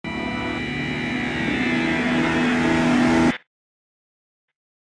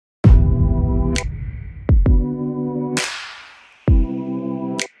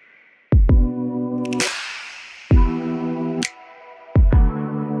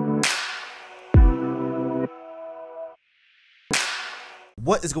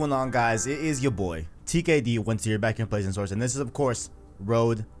What is going on, guys? It is your boy TKD Winter here, back in PlayStation Source, and this is, of course,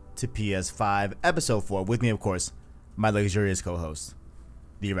 Road to PS5 Episode 4. With me, of course, my luxurious co-host,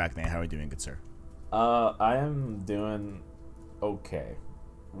 the Arachnid. How are you doing, good sir? I am doing okay.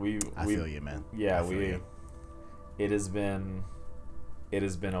 I feel you, man. Yeah, It has been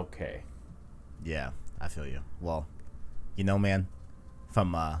okay. Yeah, I feel you. Well, you know, man,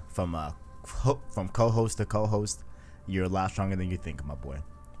 from co-host to co-host, you're a lot stronger than you think, my boy.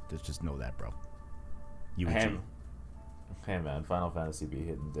 Just know that, bro. Hey man, Final Fantasy be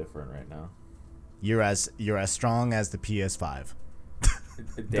hitting different right now. You're as strong as the PS5.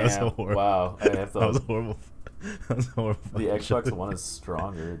 Damn! Wow, that was horrible. That was horrible. The Xbox One is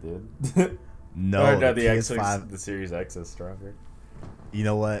stronger, dude. No, the PS5. X6, the Series X is stronger. You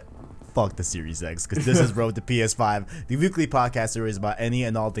know what? Fuck the Series X, because this is Road to PS5, the weekly podcast series about any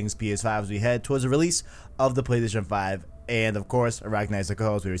and all things PS5 as we head towards the release of the PlayStation 5. And of course, Arachnid is the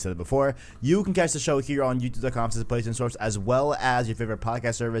co-host. We already said it before. You can catch the show here on youtube.com/PlayStation Source, as well as your favorite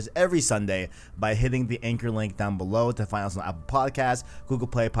podcast service every Sunday by hitting the anchor link down below to find us on Apple Podcasts, Google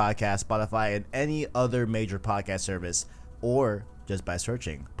Play Podcasts, Spotify, and any other major podcast service, or just by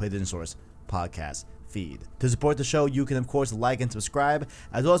searching PlayStation Source Podcast feed. To support the show, you can of course like and subscribe,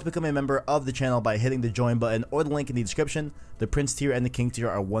 as well as become a member of the channel by hitting the join button or the link in the description. The Prince tier and the King tier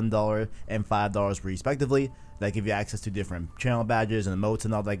are $1 and $5 respectively. That give you access to different channel badges and emotes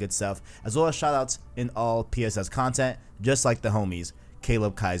and all that good stuff, as well as shoutouts in all PSS content, just like the homies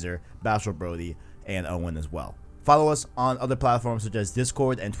Caleb Kaiser, Bashar Brody, and Owen as well. Follow us on other platforms such as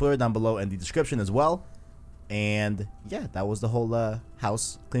Discord and Twitter down below in the description as well. And yeah, that was the whole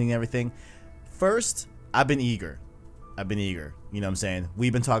house cleaning everything. First, I've been eager. You know what I'm saying?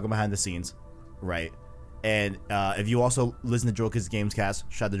 We've been talking behind the scenes, right? And if you also listen to Joker's Gamescast,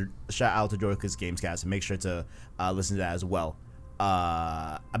 shout out to Joker's Gamescast, and make sure to listen to that as well.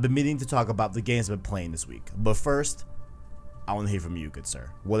 I've been meaning to talk about the games I've been playing this week. But first, I want to hear from you, good sir.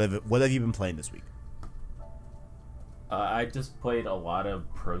 What have you been playing this week? I just played a lot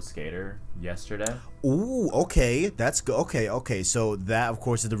of Pro Skater yesterday. Ooh, okay, that's good. Okay. So that, of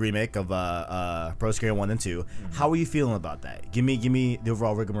course, is the remake of Pro Skater 1 and 2. Mm-hmm. How are you feeling about that? Give me the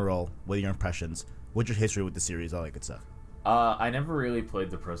overall rigmarole. What are your impressions? What's your history with the series? All that good stuff. I never really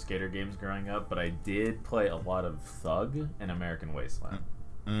played the Pro Skater games growing up, but I did play a lot of Thug and American Wasteland.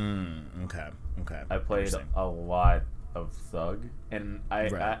 Okay. I played a lot of Thug, and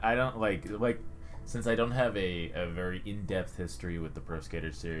I don't like since I don't have a very in-depth history with the Pro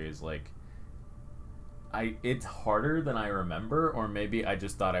Skater series, it's harder than I remember, or maybe I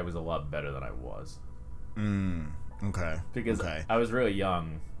just thought I was a lot better than I was. Okay. Because I was really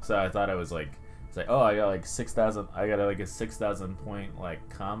young, so I thought I was like, it's like, oh, I got 6,000. I got a 6,000 point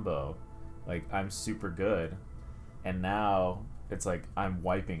combo, I'm super good, and now it's like I'm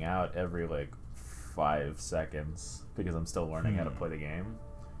wiping out every 5 seconds because I'm still learning how to play the game.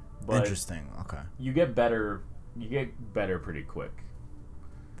 But interesting. Okay. You get better. You get better pretty quick.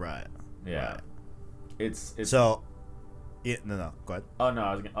 Right. Yeah. Right. It's so. Yeah. No. Go ahead. Oh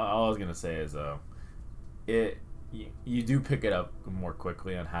no. All I was gonna say is you do pick it up more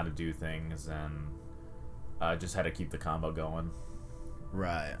quickly on how to do things and just how to keep the combo going.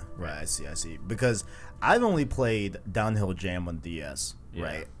 Right. I see. Because I've only played Downhill Jam on DS,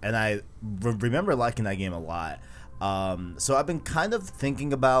 right? And I remember liking that game a lot. So I've been kind of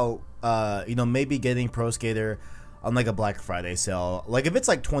thinking about, maybe getting Pro Skater on a Black Friday sale. If it's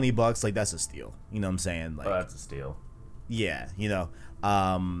 $20, that's a steal. You know what I'm saying? That's a steal. Yeah,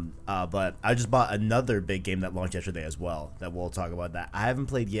 but I just bought another big game that launched yesterday as well. That we'll talk about that. I haven't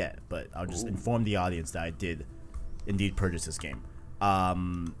played yet, but I'll just inform the audience that I did indeed purchase this game.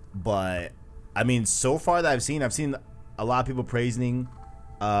 But I mean, so far that I've seen a lot of people praising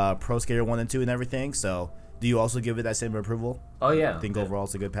Pro Skater 1 and 2 and everything. So, do you also give it that same approval? Oh yeah. Think overall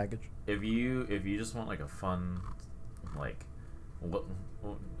it's a good package? If you just want a fun,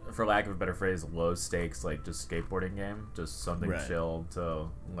 for lack of a better phrase, low stakes just skateboarding game, just something chill to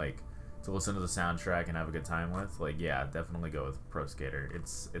listen to the soundtrack and have a good time with, yeah, definitely go with Pro Skater.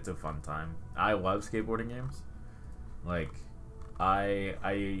 It's a fun time. I love skateboarding games.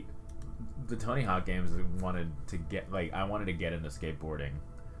 The Tony Hawk games I wanted to get into skateboarding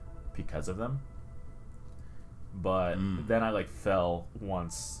because of them. But then I fell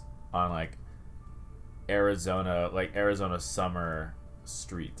once on Arizona summer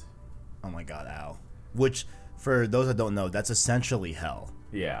street. Oh my god, ow. Which, for those that don't know, that's essentially hell.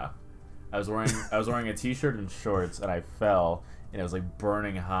 Yeah. I was wearing a t-shirt and shorts, and I fell, and it was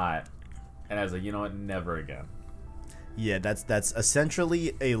burning hot, and I was like, you know what, never again. Yeah, that's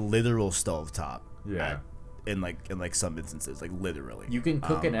essentially a literal stovetop. Yeah. in some instances, like literally. You can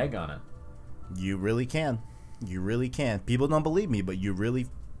cook an egg on it. You really can. You really can. People don't believe me, but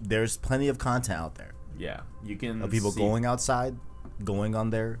there's plenty of content out there Yeah, you can. of people going outside, going on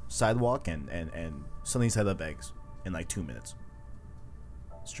their sidewalk, and suddenly set up eggs in like 2 minutes.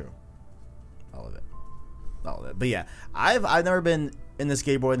 It's true. All of it. But yeah, I've never been into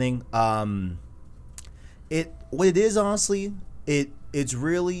skateboarding. What it is, honestly, it's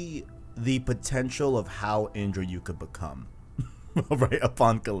really the potential of how injured you could become right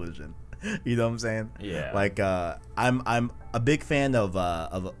upon collision. You know what I'm saying? Yeah. Like I'm a big fan of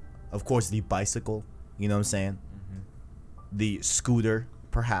course the bicycle. You know what I'm saying? Mm-hmm. The scooter,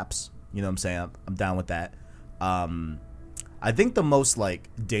 perhaps. You know what I'm saying? I'm down with that. I think the most like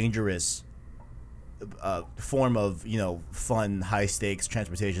dangerous form of fun high stakes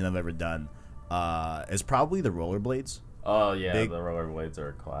transportation I've ever done is probably the rollerblades. Oh yeah, the rollerblades are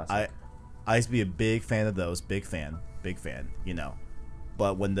a classic. I used to be a big fan of those. Big fan.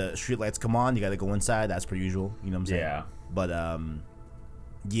 But when the street lights come on, you got to go inside. That's per usual. You know what I'm saying? Yeah. But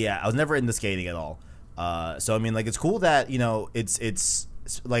yeah, I was never into skating at all. So I mean, like, it's cool that it's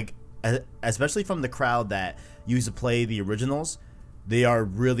like, especially from the crowd that used to play the originals, they are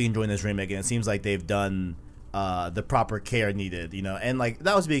really enjoying this remake, and it seems like they've done the proper care needed, and like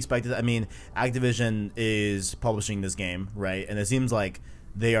that was to be expected. I mean, Activision is publishing this game, right? And it seems like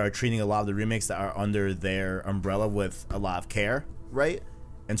they are treating a lot of the remakes that are under their umbrella with a lot of care, right?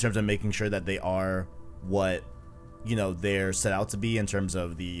 In terms of making sure that they are what they're set out to be in terms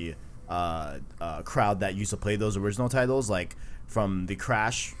of the crowd that used to play those original titles, like from the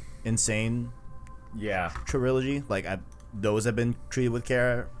Crash Insane trilogy. Like those have been treated with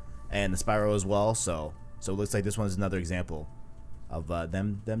care, and the Spyro as well. So it looks like this one is another example of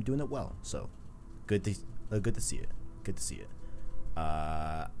them doing it well. So good to see it. Good to see it.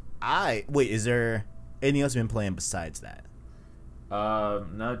 Is there anything else you've been playing besides that?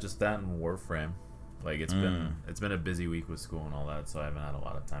 No, just that and Warframe. Like it's been a busy week with school and all that, so I haven't had a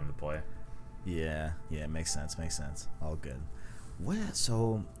lot of time to play. Yeah, makes sense. All good. What?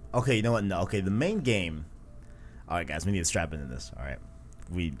 So okay, you know what? No, okay, the main game. All right, guys, we need to strap into this. All right,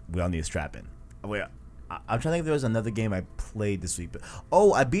 we all need to strap in. Wait, I'm trying to think if there was another game I played this week. But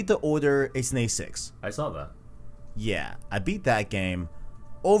I beat the Order 1886. I saw that. Yeah, I beat that game.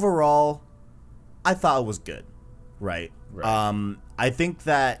 Overall, I thought it was good. Right. I think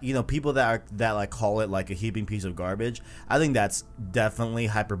that people that like call it like a heaping piece of garbage, I think that's definitely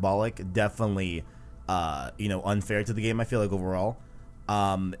hyperbolic, definitely unfair to the game. I feel like overall,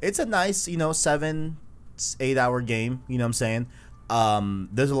 it's a nice 7-8 hour game. You know what I'm saying?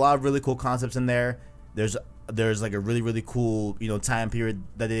 There's a lot of really cool concepts in there. There's like a really, really cool time period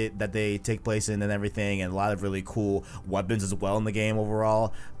that they take place in and everything, and a lot of really cool weapons as well in the game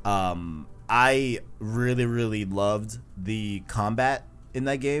overall. I really, really loved the combat in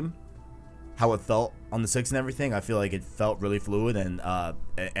that game, how it felt on the 6 and everything. I feel like it felt really fluid and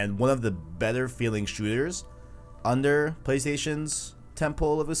one of the better feeling shooters under PlayStation's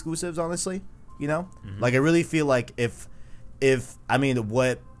temple of exclusives, honestly. Like I really feel like if I mean,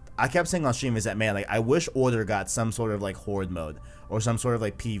 what I kept saying on stream is that, man, like I wish Order got some sort of like horde mode or some sort of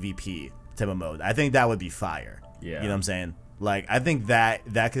like PvP type of mode. I think that would be fire. Yeah. You know what I'm saying? Like, I think that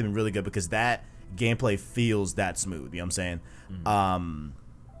could have been really good because that gameplay feels that smooth. You know what I'm saying?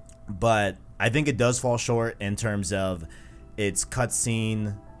 Mm-hmm. But I think it does fall short in terms of its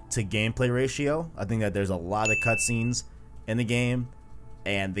cutscene to gameplay ratio. I think that there's a lot of cutscenes in the game,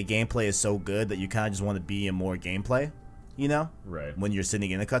 and the gameplay is so good that you kind of just want to be in more gameplay, right, when you're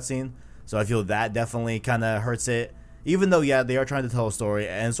sitting in a cutscene. So I feel that definitely kind of hurts it. Even though, yeah, they are trying to tell a story,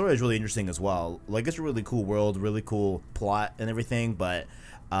 and the story is really interesting as well. Like, it's a really cool world, really cool plot and everything, but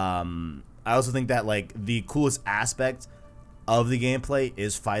I also think that, like, the coolest aspect of the gameplay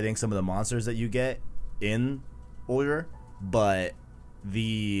is fighting some of the monsters that you get in Order, but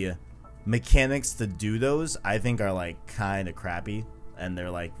the mechanics to do those, I think, are, like, kind of crappy, and they're,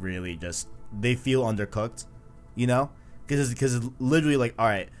 like, really just, they feel undercooked, Because it's literally like, all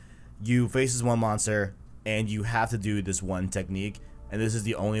right, you face this one monster, and you have to do this one technique, and this is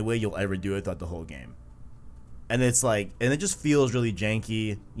the only way you'll ever do it throughout the whole game. And it's like, and it just feels really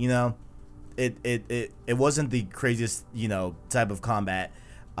janky, It wasn't the craziest, type of combat,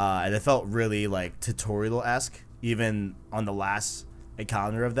 and it felt really like tutorial-esque, even on the last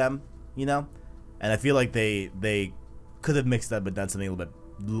encounter of them, And I feel like they could have mixed up and done something a little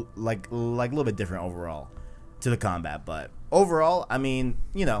bit like a little bit different overall to the combat. But overall, I mean,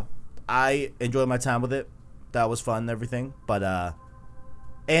 I enjoyed my time with it. That was fun and everything. But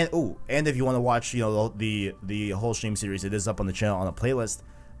and if you want to watch, the whole stream series, it is up on the channel on a playlist.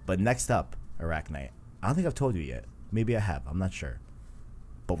 But next up, Arachnite, I don't think I've told you yet. Maybe I have. I'm not sure.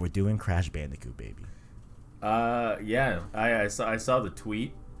 But we're doing Crash Bandicoot, baby. Yeah. I saw the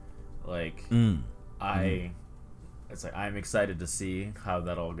tweet. Like, it's like I'm excited to see how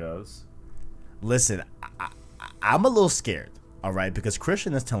that all goes. Listen, I'm a little scared, all right, because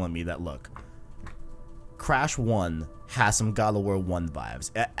Christian is telling me that, look, Crash 1 has some God of War 1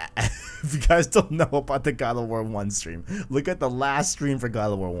 vibes. If you guys don't know about the God of War 1 stream, look at the last stream for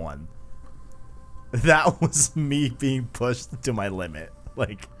God of War 1. That was me being pushed to my limit.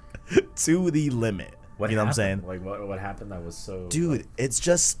 Like, to the limit. What you know happened? what I'm saying? Like, what happened that was so... Dude, it's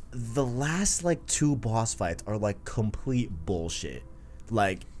just the last, like, 2 boss fights are, like, complete bullshit.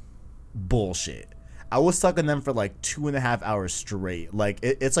 Like, bullshit. I was stuck in them for like 2.5 hours straight. Like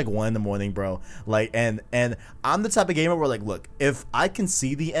it's like 1 a.m, bro. Like and I'm the type of gamer where like, look, if I can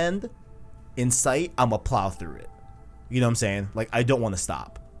see the end in sight, I'ma plow through it. You know what I'm saying? Like I don't want to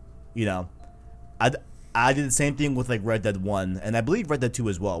stop. You know, I did the same thing with like Red Dead 1 and I believe Red Dead 2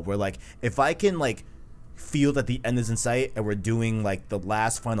 as well. Where like if I can like feel that the end is in sight and we're doing like the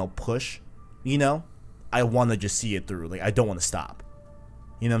last final push, you know, I want to just see it through. Like I don't want to stop.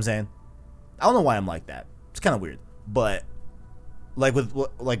 You know what I'm saying? I don't know why I'm like that. It's kind of weird, but like with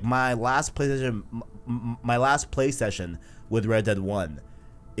like my last play session with Red Dead 1,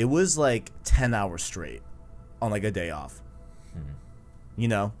 it was like 10 hours straight on like a day off. You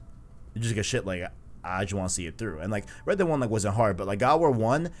know, you just get shit like I just want to see it through. And like Red Dead 1 like wasn't hard, but like God of War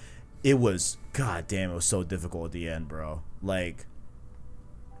 1, it was goddamn. It was so difficult at the end, bro. Like,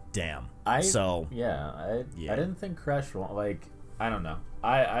 damn. I didn't think Crash 1, like I don't know.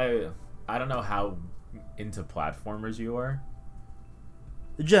 I don't know how into platformers you are.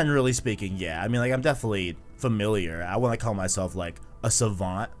 Generally speaking, yeah. I mean, like, I'm definitely familiar. I want to call myself, like, a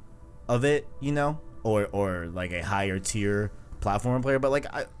savant of it, you know? Or like, a higher tier platformer player. But, like,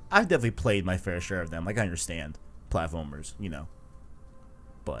 I've definitely played my fair share of them. Like, I understand platformers, you know?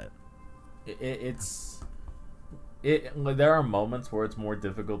 But... there are moments where it's more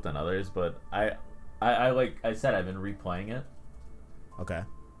difficult than others, but I like I said, I've been replaying it. Okay.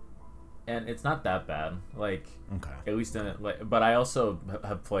 And it's not that bad, like okay. At least in it. Like, but I also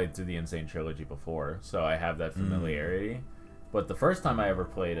have played through the Insane Trilogy before, so I have that familiarity. But the first time I ever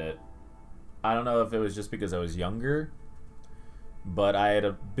played it, I don't know if it was just because I was younger, but I had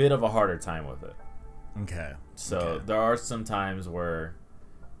a bit of a harder time with it. Okay. So there are some times where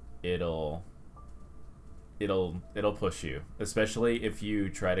it'll push you, especially if you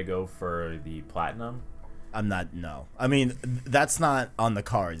try to go for the platinum. No. I mean, that's not on the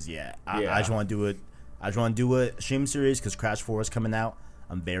cards yet. I just want to do it. I just want to do a stream series because Crash 4 is coming out.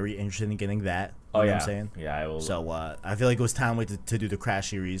 I'm very interested in getting that. You know what I'm saying? Yeah, I will. So I feel like it was time to do the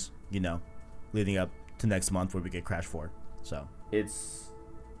Crash series, you know, leading up to next month where we get Crash 4. So it's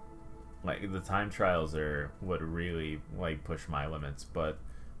like the time trials are what really like push my limits, but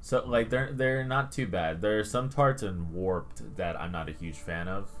so like they're not too bad. There are some parts in Warped that I'm not a huge fan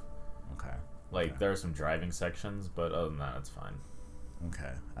of. Okay. Like, there are some driving sections, but other than that, it's fine.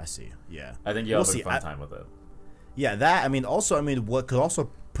 Okay, I see. Yeah. I think you'll have a fun time with it. Yeah, that, I mean, what could also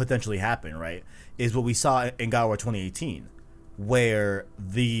potentially happen, right, is what we saw in God of War 2018, where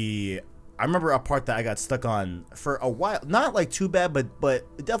I remember a part that I got stuck on for a while, not like too bad, but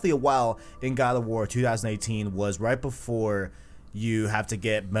definitely a while in God of War 2018 was right before you have to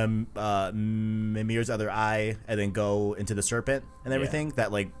get Mimir's other eye and then go into the serpent and everything,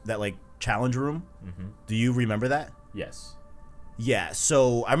 that challenge room. Do you remember that? Yes. Yeah,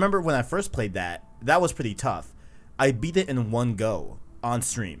 so I remember when I first played that was pretty tough. I beat it in one go on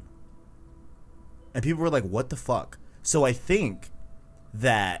stream. And people were like, what the fuck? So I think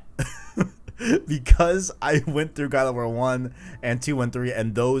that because I went through God of War 1 and 2 and 3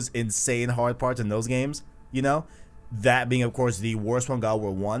 and those insane hard parts in those games, you know, that being, of course, the worst one, God of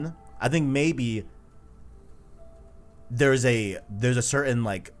War 1, I think maybe there's a certain,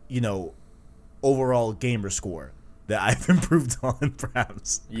 like, you know, overall gamer score that I've improved on,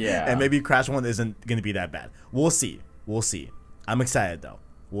 perhaps. Yeah. And maybe Crash 1 isn't going to be that bad. We'll see. I'm excited, though.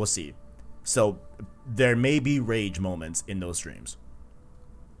 We'll see. So there may be rage moments in those streams,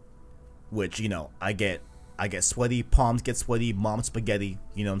 which, you know, I get sweaty, palms get sweaty, mom spaghetti,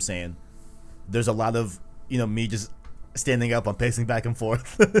 you know what I'm saying? There's a lot of, you know, me just standing up, I'm pacing back and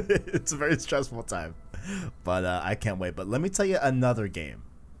forth. It's a very stressful time, but I can't wait. But let me tell you another game,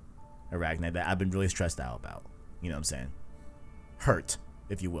 Arachnite, that I've been really stressed out about. You know what I'm saying? Hurt,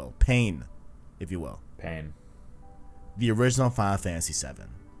 if you will. Pain, if you will. Pain. The original Final Fantasy VII.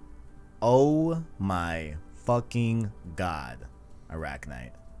 Oh my fucking god,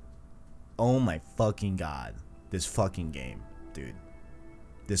 Arachnite. Oh my fucking god. This fucking game, dude.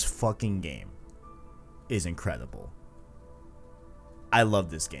 This fucking game. is incredible. I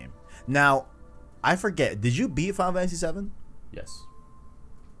love this game. Now, I forget, did you beat Final Fantasy VII? Yes.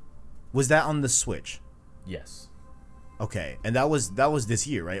 Was that on the Switch? Yes. Okay, and that was this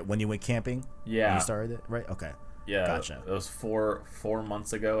year, right? When you went camping? Yeah. When you started it, right? Okay. Yeah. Gotcha. It was four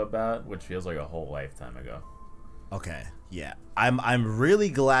months ago about, which feels like a whole lifetime ago. Okay. Yeah. I'm really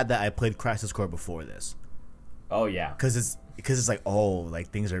glad that I played Crisis Core before this. Oh yeah. Cuz it's like, oh, like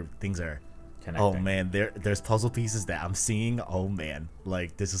things are Connecting. oh man, there's puzzle pieces that I'm seeing. Oh man,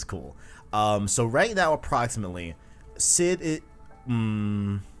 like this is cool. So right now approximately Sid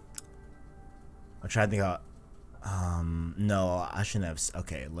I'm trying to think how no, I shouldn't have.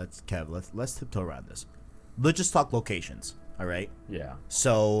 Okay, let's tiptoe around this. Let's just talk locations, all right? Yeah.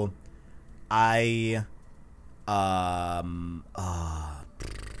 So I'm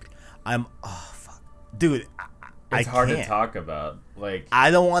fuck. Dude, It's hard to can't. talk about. Like,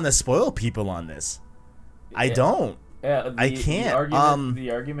 I don't want to spoil people on this. I Yeah. don't. yeah, I can't.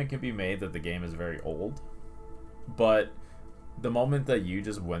 The argument can be made that the game is very old, but the moment that you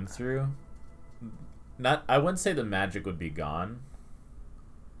just went through, I wouldn't say the magic would be gone.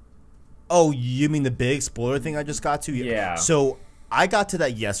 Oh, you mean the big spoiler thing I just got to? Yeah. So I got to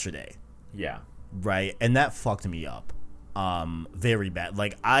that yesterday, Yeah. right? And that fucked me up. Very bad.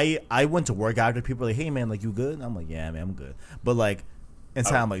 Like I went to work after, people were like, hey man, like you good? And I'm like, yeah man, I'm good. But like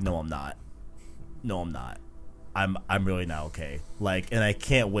inside I'm like, no I'm not. No I'm not. I'm really not okay. Like, and I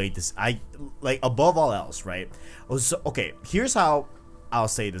can't wait to like above all else, right? So, okay, here's how I'll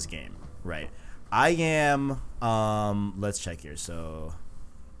say this game, right? I am let's check here. So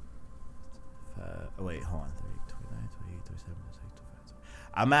wait, hold on. 29, 28, 37, 36,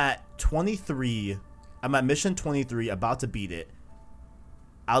 25. I'm at 23. I'm at mission 23, about to beat it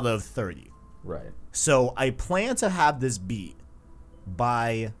out of 30. Right. So I plan to have this beat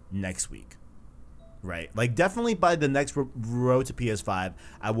by next week. Right? Like definitely by the next road to PS5,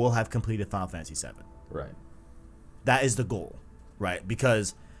 I will have completed Final Fantasy VII. Right. That is the goal, right?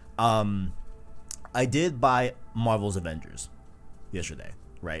 Because I did buy Marvel's Avengers yesterday,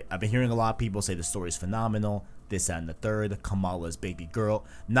 right? I've been hearing a lot of people say the story's phenomenal, this that, and the third. Kamala's baby girl,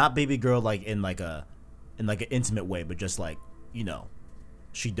 not baby girl like in like an intimate way, but just like, you know,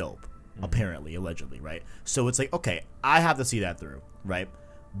 she dope, apparently, allegedly, right? So it's like, okay, I have to see that through, right?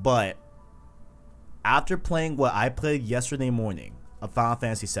 But after playing what I played yesterday morning of Final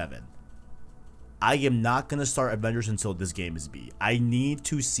Fantasy VII, I am not going to start Avengers until this game is beat. I need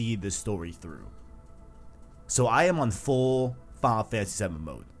to see this story through. So I am on full Final Fantasy VII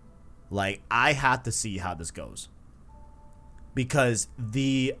mode. Like, I have to see how this goes. Because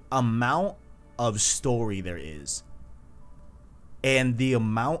the amount of story there is and the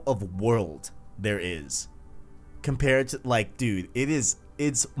amount of world there is compared to, like, dude, it's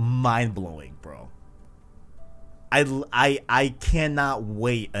mind-blowing, bro. I cannot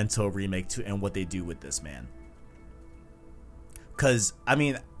wait until Remake 2 and what they do with this, man. Because, I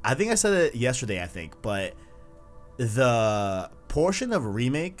mean, I think I said it yesterday, I think, but the portion of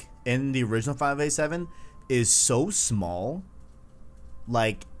Remake in the original Final Fantasy VII is so small.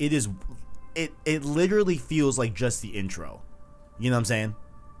 Like, it literally feels like just the intro. You know what I'm saying?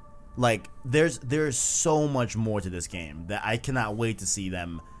 Like, there's so much more to this game that I cannot wait to see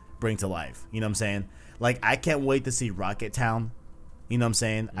them bring to life. You know what I'm saying? Like, I can't wait to see Rocket Town. You know what I'm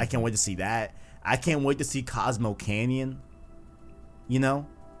saying? I can't wait to see that. I can't wait to see Cosmo Canyon. You know?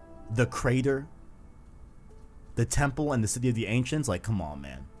 The crater. The temple and the city of the ancients. Like, come on,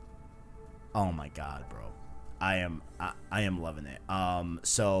 man. Oh my god, bro. I am loving it.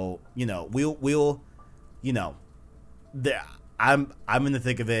 So, you know, we'll you know, I'm in the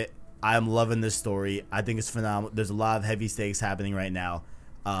thick of it. I'm loving this story. I think it's phenomenal. There's a lot of heavy stakes happening right now.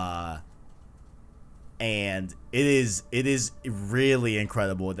 And it is really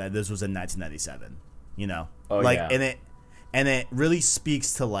incredible that this was in 1997, you know? Oh, like, yeah. and it really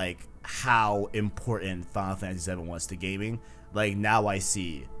speaks to like how important Final Fantasy VII was to gaming. Like, now I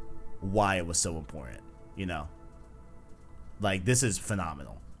see why it was so important, you know? Like, this is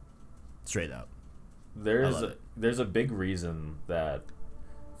phenomenal. Straight up. There's a big reason that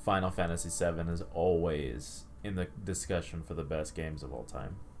Final Fantasy VII is always in the discussion for the best games of all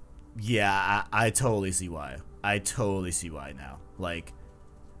time. Yeah, I totally see why. I totally see why now. Like,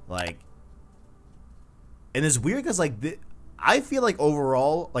 and it's weird because like I feel like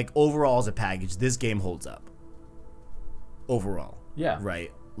overall as a package, this game holds up. Overall, Yeah.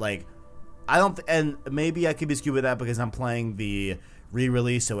 right? Like, I don't, and maybe I could be skewed with that because I'm playing the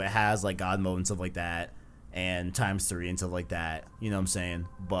re-release, so it has like God mode and stuff like that, and ×3 and stuff like that. You know what I'm saying?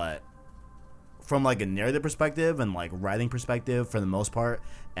 But from like a narrative perspective and like writing perspective, for the most part,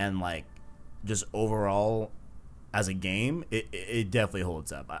 and like just overall as a game, it definitely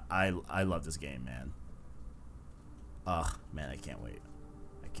holds up. I love this game, man. Ugh, man, I can't wait.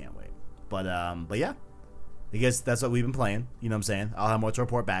 But yeah, I guess that's what we've been playing. You know what I'm saying? I'll have more to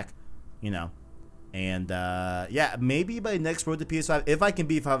report back. You know. And yeah, maybe by next Road to PS5, if I can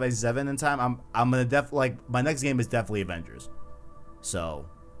beat 5v7 in time, I'm gonna my next game is definitely Avengers. So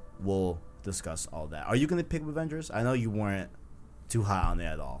we'll discuss all that. Are you gonna pick Avengers? I know you weren't too high on it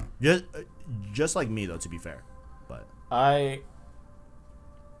at all. Just like me though, to be fair. But I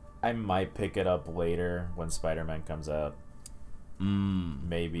might pick it up later when Spider-Man comes out.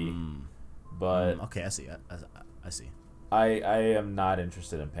 Maybe. But okay, I see. I see. I am not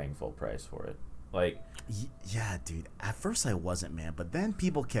interested in paying full price for it. Like, yeah, dude. At first I wasn't, man, but then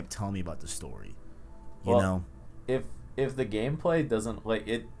people kept telling me about the story. You well, know, if the gameplay doesn't like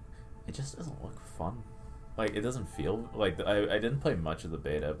it just doesn't look fun. Like, it doesn't feel like I didn't play much of the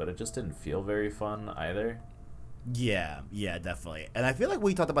beta, but it just didn't feel very fun either. Yeah, definitely. And I feel like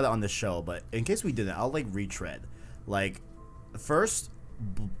we talked about it on the show, but in case we didn't, I'll like retread. Like, first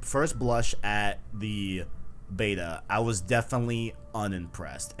blush at the beta, I was definitely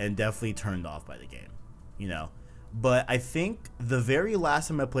unimpressed and definitely turned off by the game, you know. But I think the very last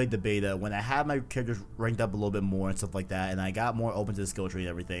time I played the beta, when I had my characters ranked up a little bit more and stuff like that, and I got more open to the skill tree and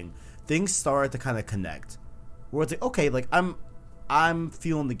everything, things started to kind of connect. Where it's like, okay, like I'm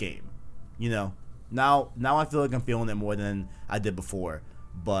feeling the game, you know. Now I feel like I'm feeling it more than I did before.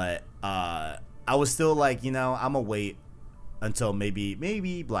 But I was still like, you know, I'm gonna wait until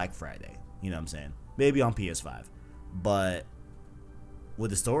maybe Black Friday. You know what I'm saying? Maybe on PS5. But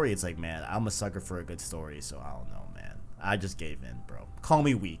with the story, it's like, man, I'm a sucker for a good story, so I don't know, man. I just gave in, bro. Call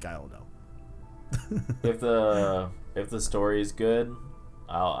me weak, I don't know. If the story is good,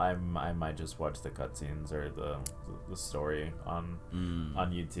 I might just watch the cutscenes or the story on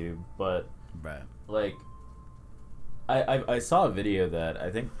YouTube. But right. Like, I saw a video that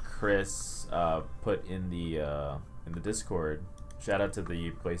I think Chris put in the Discord. Shout out to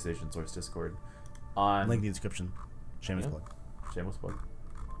the PlayStation Source Discord. On link in the description. Shameless plug. Shameless plug.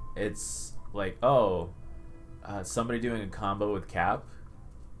 It's like, somebody doing a combo with Cap.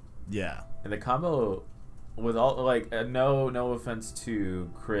 Yeah. And the combo with all, like, no offense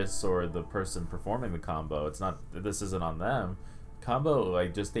to Chris or the person performing the combo. It's not, this isn't on them. Combo,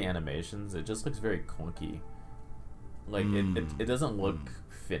 like, just the animations, it just looks very clunky. Like, it doesn't look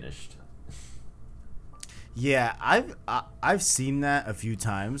finished. Yeah, I've seen that a few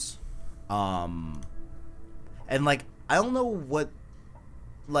times. And like, I don't know what,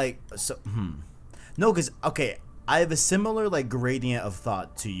 like, so no, because okay, I have a similar like gradient of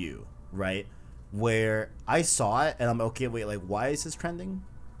thought to you, right? Where I saw it and I'm okay, wait, like, why is this trending?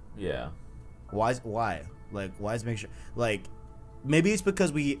 Yeah. Why like, why is make sure, like, maybe it's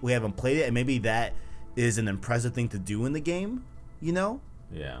because we haven't played it, and maybe that is an impressive thing to do in the game, you know?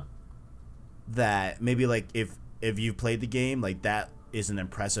 Yeah. That maybe like if you've played the game, like, that is an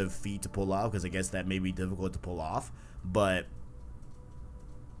impressive feat to pull off, because I guess that may be difficult to pull off. But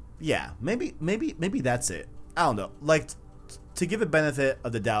yeah, maybe that's it. I don't know. Like, to give it benefit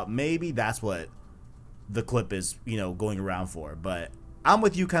of the doubt, maybe that's what the clip is, you know, going around for. But I'm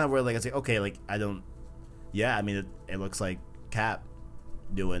with you, kind of where like I say, okay, like, I don't. Yeah, I mean, it looks like Cap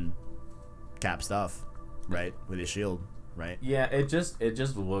doing Cap stuff, right, with his shield, right? Yeah, it just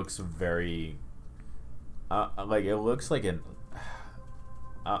looks very like, it looks like an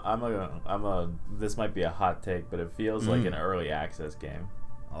this might be a hot take, but it feels like an early access game.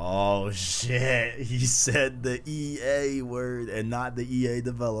 Oh shit, he said the EA word and not the EA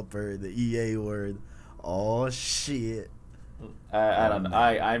developer, the EA word. Oh shit. I don't know.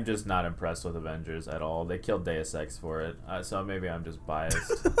 I'm just not impressed with Avengers at all. They killed Deus Ex for it, so maybe I'm just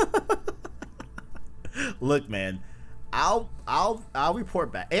biased. Look, man, I'll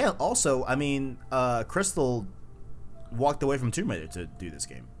report back. And also, I mean, Crystal walked away from Tomb Raider to do this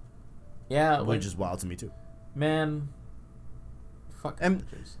game. Yeah, which is wild to me too. Man, fuck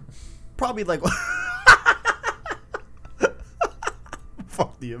Avengers. Probably like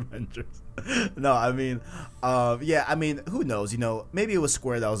fuck the Avengers. No, I mean, yeah, I mean, who knows? You know, maybe it was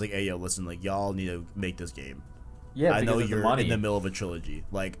Square that was like, "Hey, yo, listen, like, y'all need to make this game." Yeah, I know you're in the middle of a trilogy.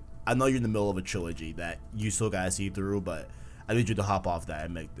 Like, I know you're in the middle of a trilogy that you still gotta see through, but I need you to hop off that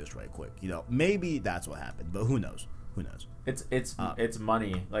and make this right quick. You know, maybe that's what happened, but who knows? Who knows? It's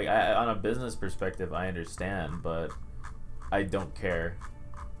money. Like, on a business perspective, I understand, but I don't care.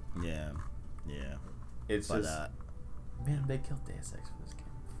 Yeah. It's just, man, they killed Deus Ex for this game.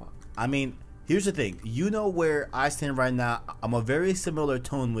 Fuck. I mean, here's the thing. You know where I stand right now. I'm a very similar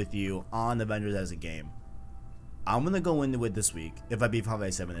tone with you on Avengers as a game. I'm gonna go into it this week if I beat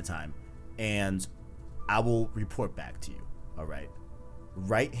 5v7 in time, and I will report back to you. All right.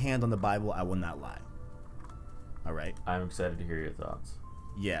 Right hand on the Bible, I will not lie. All right. I'm excited to hear your thoughts.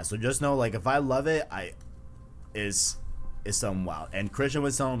 Yeah. So just know, like, if I love it, is something wild. And Christian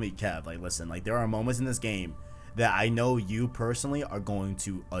was telling me, Kev, like, listen, like, there are moments in this game that I know you personally are going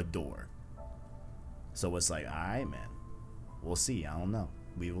to adore. So it's like, all right, man. We'll see. I don't know.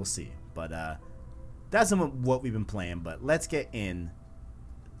 We will see. But that's some of what we've been playing. But let's get in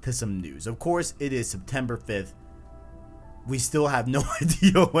to some news. Of course, it is September 5th. We still have no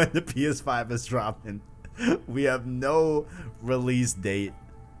idea when the PS5 is dropping. We have no release date.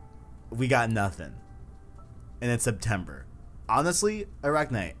 We got nothing. And it's September. Honestly,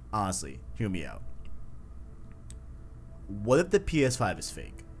 Arachnite, honestly, hear me out. What if the PS5 is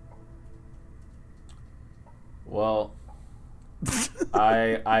fake? Well,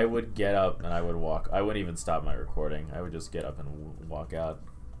 I would get up and I would walk. I wouldn't even stop my recording. I would just get up and walk out.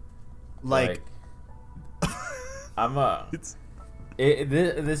 Like I'm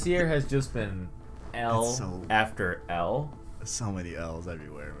this year has just been L after L. So many L's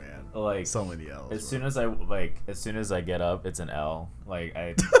everywhere, man. Like, so many L's. As soon as I get up, it's an L. Like,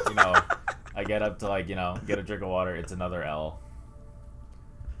 I get up to, like, get a drink of water, it's another L.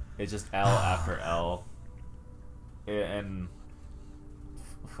 It's just L after L. And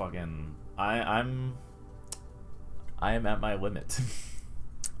fucking I am at my limit.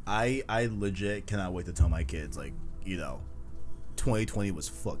 I legit cannot wait to tell my kids, like, 2020 was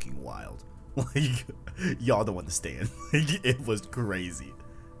fucking wild. Like, y'all don't understand. Like, it was crazy.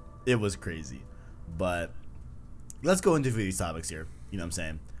 It was crazy. But let's go into these topics here. You know what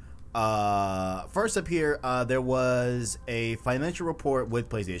I'm saying? First up here, there was a financial report with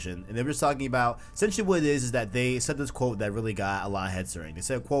PlayStation, and they were just talking about, essentially what it is that they said this quote that really got a lot of head stirring. They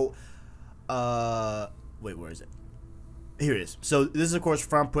said, quote, wait, where is it? Here it is. So this is, of course,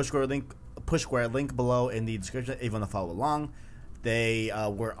 from Push Square, link below in the description if you want to follow along. They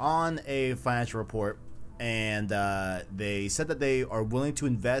were on a financial report, and they said that they are willing to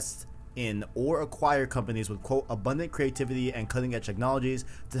invest in or acquire companies with, quote, abundant creativity and cutting-edge technologies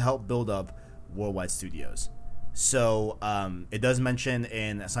to help build up worldwide studios. So it does mention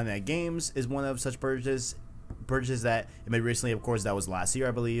in Insomniac Games is one of such purchases that it made recently. Of course, that was last year,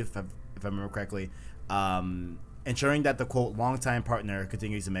 I believe, if I remember correctly. Ensuring that the, quote, longtime partner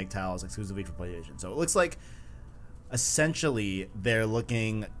continues to make titles exclusively for PlayStation. So it looks like essentially they're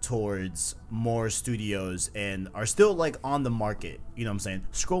looking towards more studios and are still, like, on the market, you know what I'm saying,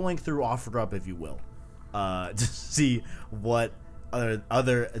 scrolling through OfferUp, if you will, to see what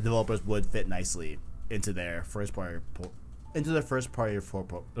other developers would fit nicely into their first party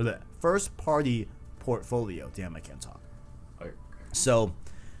portfolio. Damn, I can't talk. Okay. So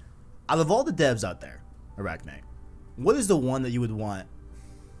out of all the devs out there, Arachnite, what is the one that you would want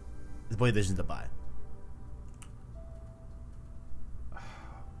the PlayStation to buy?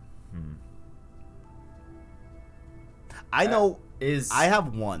 I know I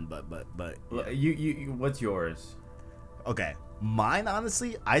have one, but yeah. You what's yours? Okay, mine,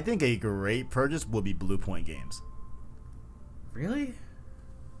 honestly, I think a great purchase would be Blue Point Games. Really?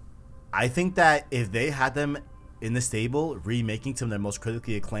 I think that if they had them in the stable, remaking some of their most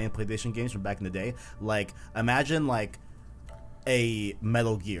critically acclaimed PlayStation games from back in the day, like, imagine, like, a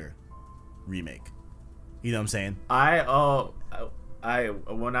Metal Gear remake. You know what I'm saying?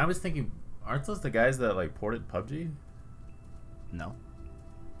 When I was thinking, aren't those the guys that, like, ported PUBG? No.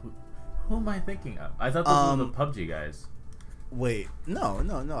 Who am I thinking of? I thought those were the PUBG guys. Wait, no,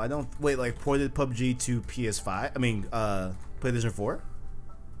 I don't. Wait, like, ported PUBG to PS5? I mean, PlayStation 4?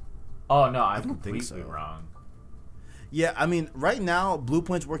 Oh, no, I'm don't think completely so. wrong. Yeah, I mean, right now,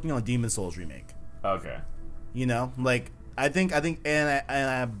 Bluepoint's working on Demon Souls remake. Okay. You know, like, I think, and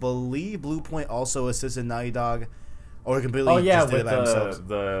I believe Bluepoint also assisted Naughty Dog, or completely. Oh yeah, just did with it by themselves.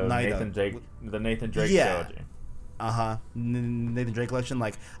 the Nathan Drake trilogy. Nathan Drake collection.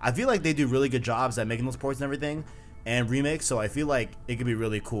 Like, I feel like they do really good jobs at making those ports and everything, and remakes. So I feel like it could be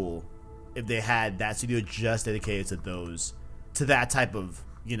really cool if they had that studio just dedicated to that type of,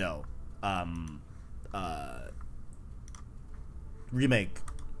 remake.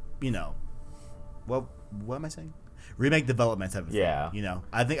 What am I saying? Remake development type of Yeah. thing.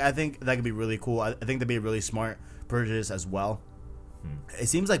 I think that could be really cool. I think that'd be a really smart purchase as well. It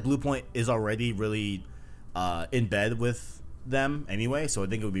seems like Bluepoint is already really in bed with them anyway, so I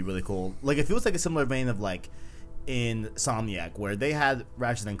think it would be really cool. Like, it feels like a similar vein of, like, in Insomniac, where they had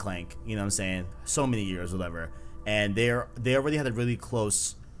Ratchet and Clank, you know what I'm saying, so many years, whatever, and they already had a really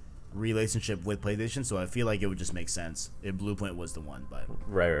close relationship with PlayStation, so I feel like it would just make sense if Bluepoint was the one. But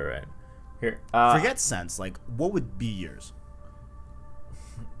Right. Here, forget sense. Like, what would be yours?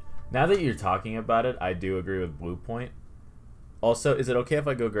 Now that you're talking about it, I do agree with Blue Point. Also, is it okay if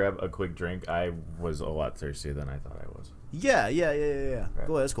I go grab a quick drink? I was a lot thirstier than I thought I was. Yeah. Right.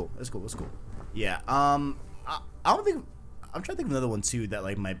 Go ahead. That's cool. Yeah. I don't think. I'm trying to think of another one too that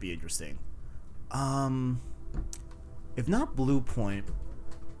like might be interesting. If not Blue Point,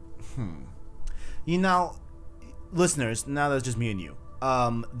 you know, listeners. Now that's just me and you.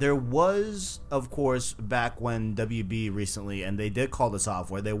 There was, of course, back when WB recently, and they did call this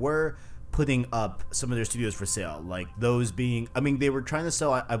off, where they were putting up some of their studios for sale, like those being, I mean, they were trying to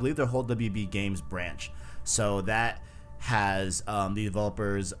sell, I believe, their whole WB Games branch. So that has the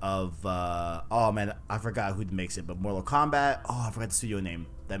developers of, oh man, I forgot who makes it, but Mortal Kombat. Oh, I forgot the studio name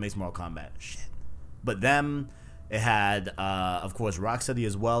that makes Mortal Kombat. Shit. But them, it had, of course, Rocksteady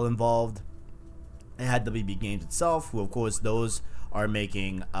as well involved. It had WB Games itself, who, of course, those are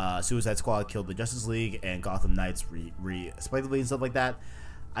making Suicide Squad, Kill the Justice League, and Gotham Knights respectively and stuff like that.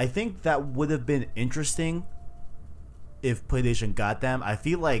 I think that would have been interesting if PlayStation got them. I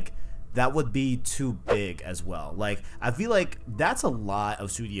feel like that would be too big as well. Like, I feel like that's a lot of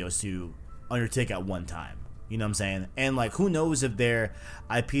studios to undertake at one time. You know what I'm saying? And, like, who knows if their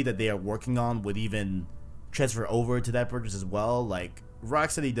IP that they are working on would even transfer over to that purchase as well. Like,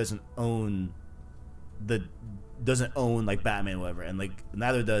 Rocksteady doesn't own like Batman or whatever, and like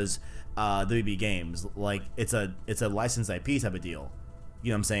neither does WB Games. Like, it's a licensed IP type of deal. You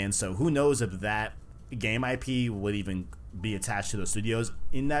know what I'm saying? So who knows if that game IP would even be attached to those studios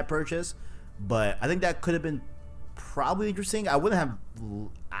in that purchase. But I think that could have been probably interesting. I wouldn't have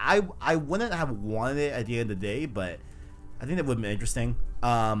wanted it at the end of the day, but I think that would have been interesting.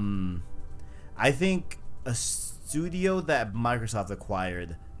 I think a studio that Microsoft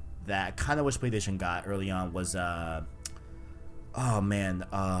acquired that kind of wish PlayStation got early on was oh man,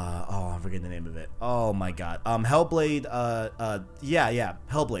 I'm forgetting the name of it. Oh my god, Hellblade.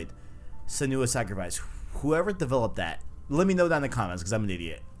 Hellblade, Senua's Sacrifice. Whoever developed that, let me know down in the comments because I'm an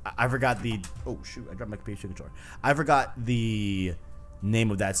idiot. I forgot the. Oh shoot, I dropped my PS2 controller. I forgot the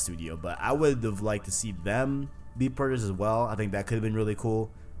name of that studio, but I would have liked to see them be purchased as well. I think that could have been really cool.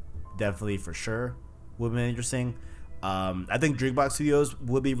 Definitely, for sure, would have been interesting. I think Drinkbox Studios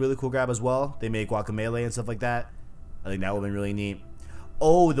would be a really cool grab as well. They make Guacamelee and stuff like that. I think that would have been really neat.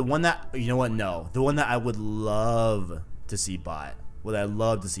 Oh, the one that, you know what? No. The one that I would love to see bought,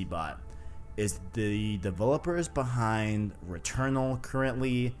 is the developers behind Returnal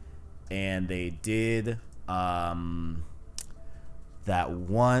currently. And they did that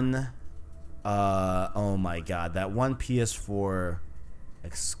one, oh my god, that one PS4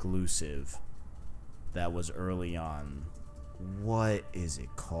 exclusive that was early on. What is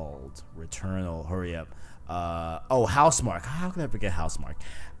it called? Returnal. Hurry up. Housemarque. How can I forget Housemarque?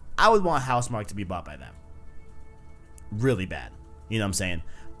 I would want Housemarque to be bought by them. Really bad. You know what I'm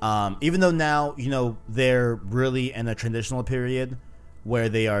saying? Even though now, you know, they're really in a transitional period where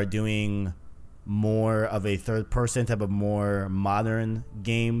they are doing more of a third person type of more modern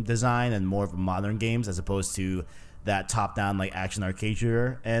game design and more of modern games as opposed to that top-down like action arcade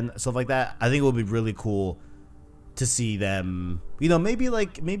shooter and stuff like that. I think it would be really cool to see them, you know, maybe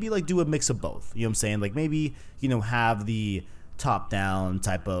do a mix of both. You know what I'm saying? Like maybe, you know, have the top-down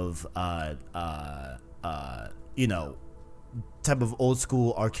type of you know, type of old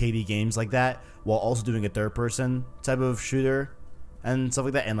school arcadey games like that, while also doing a third-person type of shooter and stuff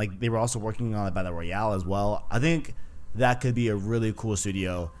like that. And like they were also working on a Battle Royale as well. I think that could be a really cool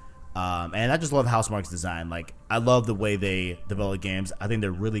studio. And I just love Housemarque's design. Like, I love the way they develop games. I think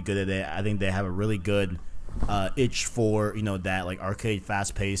they're really good at it. I think they have a really good itch for, you know, that like arcade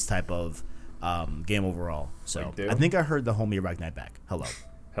fast-paced type of game overall. So I think I heard the homie Rock Knight back. Hello.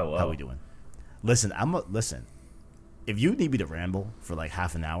 How we doing? Listen, listen. If you need me to ramble for like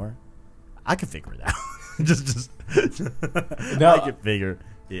half an hour, I can figure it out. just no, I can figure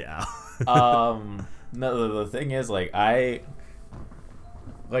it out. No, the thing is, like,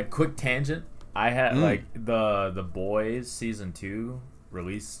 quick tangent. I had like the Boys season 2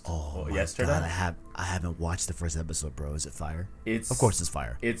 released yesterday. God, I haven't watched the first episode, bro. Is it fire? Of course it's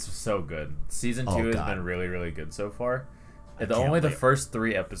fire. It's so good. Season 2 has been really, really good so far. The first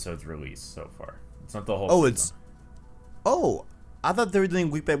 3 episodes released so far. It's not the whole season. I thought they were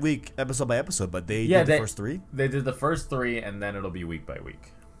doing week by week, episode by episode, but they did the first 3? They did the first 3, and then it'll be week by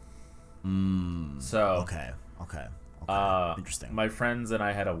week. So okay. Interesting. My friends and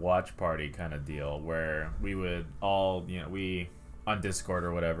I had a watch party kind of deal where we would all, you know, we on Discord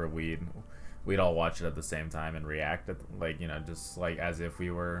or whatever, we'd all watch it at the same time and react, like, you know, just like as if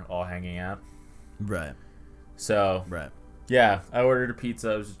we were all hanging out. Right. So. Right. Yeah, I ordered a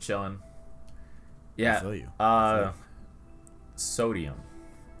pizza. I was just chilling. Yeah. I feel you. Sodium.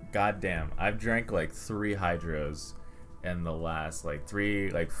 goddamn, I've drank like 3 hydros in the last like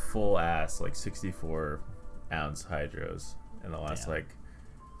 3 like full ass like 64-ounce hydros in the last Damn. like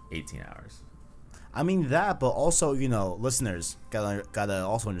 18 hours. I mean that, but also, listeners gotta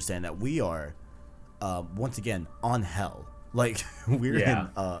also understand that we are, once again, on hell. Like, we're Yeah.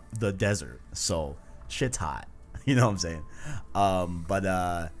 in the desert, so shit's hot. You know what I'm saying? But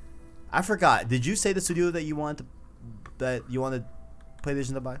I forgot. Did you say the studio that you wanted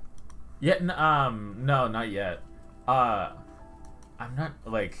PlayStation to buy? Yeah, no, not yet. I'm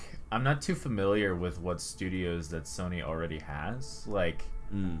not too familiar with what studios that Sony already has. Like,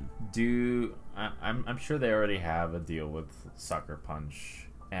 I'm sure they already have a deal with Sucker Punch,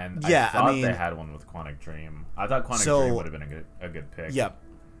 and Yeah, I thought I mean, they had one with Quantic Dream. I thought Quantic So- Dream would have been a good pick. Yep.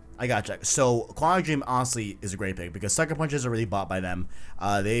 I gotcha. So Quantic Dream honestly is a great pick because Sucker Punch is already bought by them.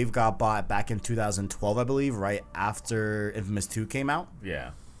 They've got bought back in 2012, I believe, right after Infamous 2 came out.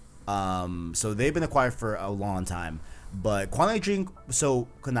 Yeah. So they've been acquired for a long time. But Quantic Dream,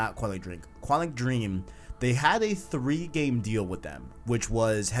 Quantic Dream, they had a 3-game deal with them, which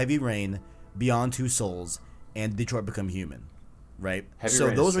was Heavy Rain, Beyond Two Souls, and Detroit Become Human, right? Heavy so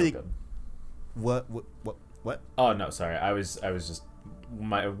Rain those is are so the good. what? Oh no, sorry. I was just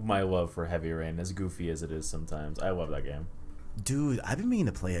my love for Heavy Rain, as goofy as it is sometimes. I love that game. Dude, I've been meaning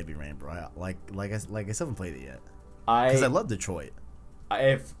to play Heavy Rain, bro. Like I still haven't played it yet because I love Detroit.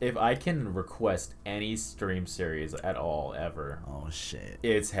 If I can request any stream series at all ever, Oh shit,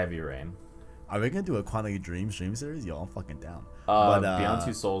 it's Heavy Rain. are we gonna do a Quantic Dream stream series? Yo, I'm fucking down. Beyond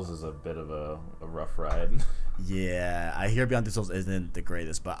Two Souls is a bit of a rough ride. Yeah, I hear Beyond Two Souls isn't the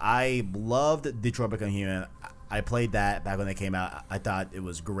greatest, but I loved Detroit Become Human. I played that back when it came out. I thought it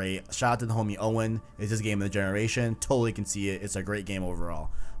was great. Shout out to the homie Owen. It's his game of the generation. Totally can see it. It's a great game overall.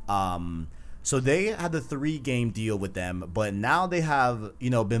 So they had the 3-game deal with them, but now they have,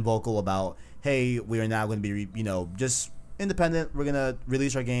 been vocal about, hey, we are now going to be, just independent. We're going to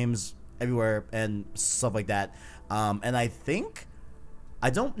release our games everywhere and stuff like that. And I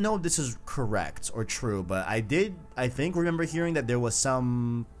don't know if this is correct or true, but I think remember hearing that there was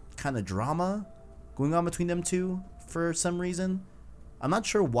some kind of drama going on between them two for some reason. I'm not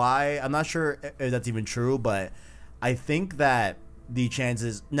sure why. I'm not sure if that's even true, but I think that the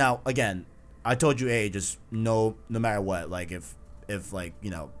chances now, again, I told you, hey, just no matter what, like if like,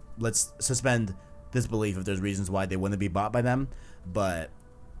 let's suspend disbelief if there's reasons why they wouldn't be bought by them, but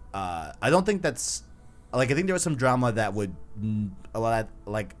I don't think that's like, I think there was some drama that would allow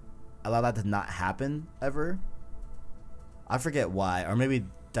that to not happen ever. I forget why, or maybe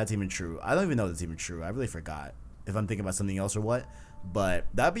that's even true. I don't even know if that's even true. I really forgot if I'm thinking about something else or what. But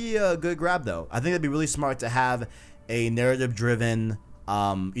that'd be a good grab, though. I think it'd be really smart to have a narrative-driven,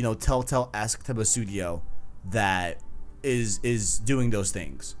 Telltale-esque type of studio that is doing those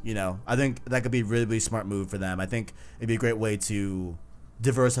things. I think that could be a really, really smart move for them. I think it'd be a great way to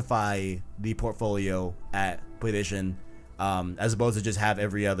diversify the portfolio at PlayStation, as opposed to just have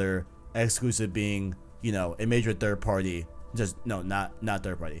every other exclusive being, a major third party. Not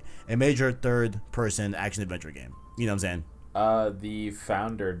third party. A major third person action adventure game. You know what I'm saying? The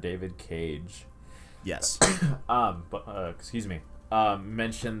founder, David Cage, Yes.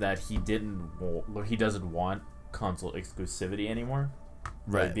 mentioned that he doesn't want console exclusivity anymore.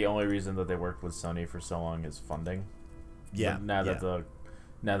 Right. Like, the only reason that they worked with Sony for so long is funding. Yeah. But now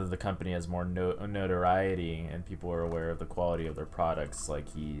that the company has more notoriety and people are aware of the quality of their products, like,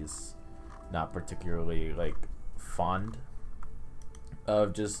 he's not particularly like fond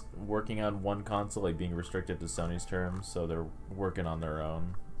of just working on one console, like being restricted to Sony's terms, so they're working on their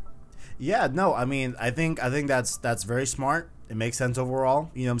own. Yeah, no, I mean, I think that's very smart. It makes sense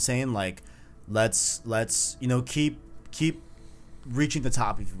overall. You know what I'm saying? Like, let's keep reaching the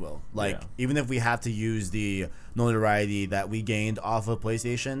top, if you will. Like, Yeah. even if we have to use the notoriety that we gained off of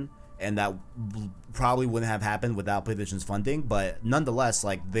PlayStation, and that probably wouldn't have happened without PlayStation's funding, but nonetheless,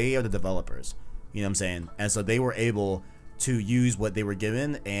 like, they are the developers. You know what I'm saying? And so they were able to use what they were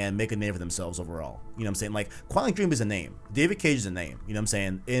given and make a name for themselves overall. You know what I'm saying? Like, Quantic Dream is a name. David Cage is a name, you know what I'm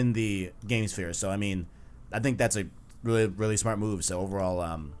saying, in the game sphere. So, I mean, I think that's a really, really smart move. So, overall,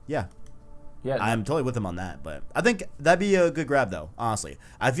 yeah, I'm totally with him on that. But I think that'd be a good grab, though, honestly.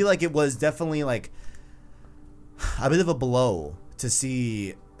 I feel like it was definitely, like, a bit of a blow to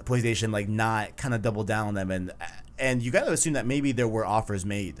see PlayStation, like, not kind of double down on them. And you got to assume that maybe there were offers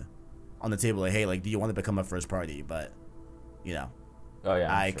made on the table, like, hey, like, do you want to become a first party? But, Oh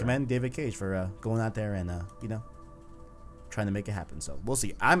yeah, I sure. commend David Cage for going out there and trying to make it happen. So we'll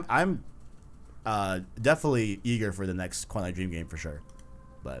see. I'm definitely eager for the next Quantic Dream game for sure,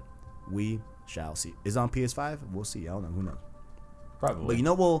 but we shall see. Is it on PS5? We'll see. I don't know. Who knows? Probably.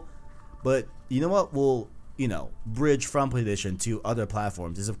 But you know what will bridge from PlayStation to other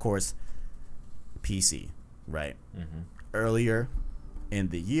platforms is of course PC, right? Mm-hmm. Earlier in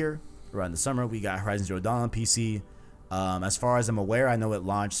the year, around the summer, we got Horizon Zero Dawn on PC. As far as I'm aware, I know it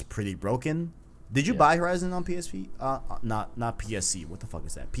launched pretty broken. Did you buy Horizon on PSP? Not PSC. What the fuck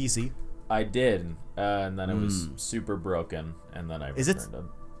is that? PC. I did, and then it was super broken, and then I returned it.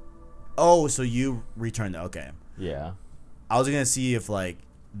 Oh, so you returned it? Okay. Yeah. I was gonna see if like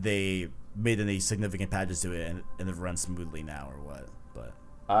they made any significant patches to it and it runs smoothly now or what. But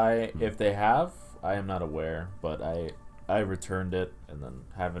if they have, I am not aware, but I returned it and then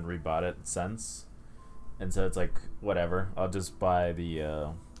haven't rebought it since, and so it's like whatever. I'll just buy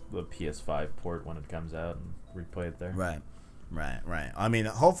the PS5 port when it comes out and replay it there. Right. I mean,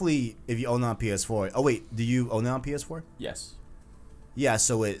 hopefully, if you own it on PS4. Oh wait, do you own it on PS4? Yes. Yeah.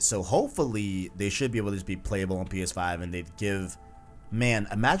 So hopefully they should be able to just be playable on PS5, and they'd give. Man,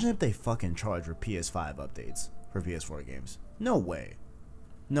 imagine if they fucking charge for PS5 updates for PS4 games. No way.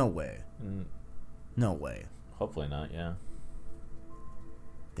 No way. No way. Hopefully not. Yeah.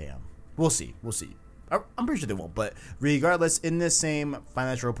 Damn. We'll see. I'm pretty sure they won't. But regardless, in this same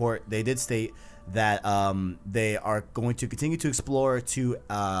financial report, they did state that they are going to continue to explore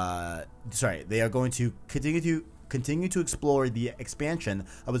continue to explore the expansion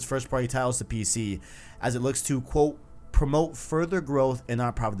of its first-party titles to PC as it looks to, quote, promote further growth in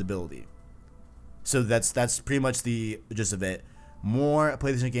our profitability. So that's pretty much the gist of it. More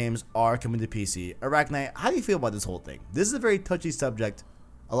PlayStation games are coming to PC. Arachnite, how do you feel about this whole thing? This is a very touchy subject.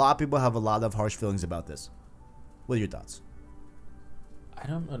 A lot of people have a lot of harsh feelings about this. What are your thoughts? I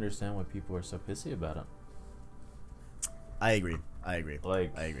don't understand why people are so pissy about it. I agree.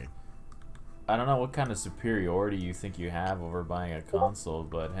 Like, I agree. I don't know what kind of superiority you think you have over buying a console,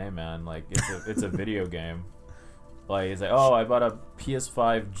 but hey, man, like it's a video game. Like, it's like, oh, I bought a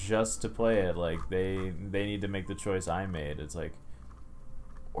PS5 just to play it. Like, they need to make the choice I made. It's like,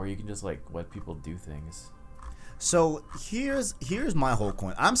 or you can just like let people do things. So here's my whole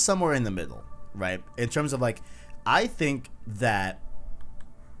coin. I'm somewhere in the middle, right? In terms of like, I think that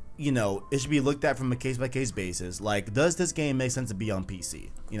it should be looked at from a case-by-case basis. Like, does this game make sense to be on PC? You know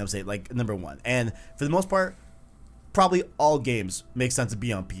what I'm saying? Like, number one. And for the most part, probably all games make sense to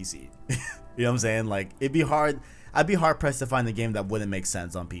be on PC. You know what I'm saying? Like, I'd be hard-pressed to find a game that wouldn't make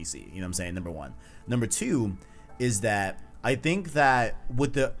sense on PC. You know what I'm saying? Number one. Number two is that I think that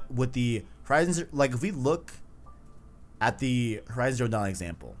with the Horizon, like, if we look at the Horizon Zero Dawn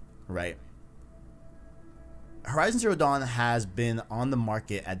example, right? Horizon Zero Dawn has been on the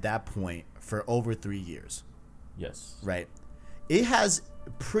market at that point for over 3 years. Yes. Right? It has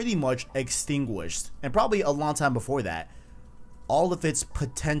pretty much extinguished, and probably a long time before that, all of its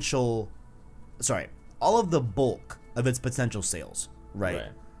potential... all of the bulk of its potential sales, right?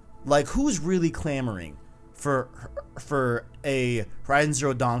 Like, who's really clamoring for a Horizon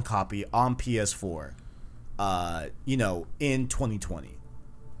Zero Dawn copy on PS4, in 2020?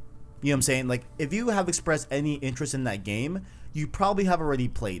 You know what I'm saying? Like, if you have expressed any interest in that game, you probably have already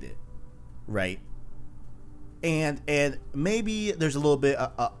played it, right? And maybe there's a little bit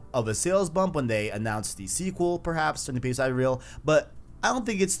of a sales bump when they announced the sequel, perhaps, on the PS5 reel, but I don't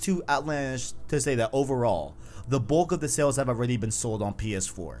think it's too outlandish to say that overall, the bulk of the sales have already been sold on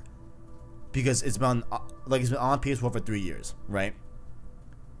PS4, because it's been on PS4 for 3 years, right?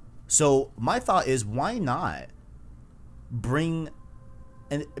 So my thought is, why not bring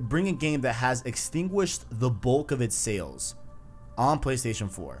a game that has extinguished the bulk of its sales on PlayStation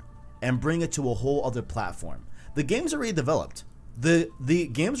 4 and bring it to a whole other platform? The game's already developed. The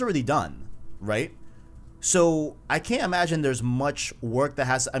game's already done, right? So I can't imagine there's much work that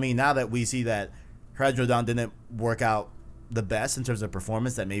has... I mean, now that we see that Horizon Zero Dawn didn't work out the best in terms of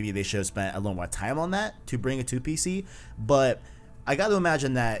performance, that maybe they should have spent a little more time on that to bring it to PC. But I got to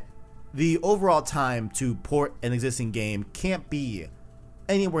imagine that the overall time to port an existing game can't be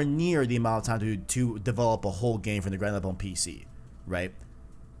anywhere near the amount of time to develop a whole game from the ground up on PC, right?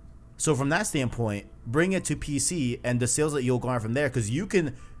 So from that standpoint, bring it to PC and the sales that you'll garner from there, because you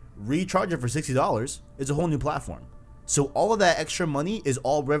can recharge it for $60. It's a whole new platform. So all of that extra money is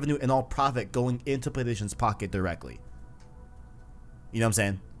all revenue and all profit going into PlayStation's pocket directly. You know what I'm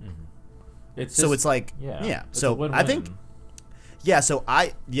saying? Mm-hmm. It's like, yeah. So I think,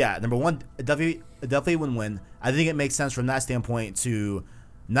 number one, definitely win-win. I think it makes sense from that standpoint to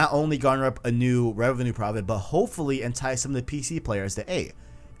not only garner up a new revenue profit, but hopefully entice some of the PC players that, hey,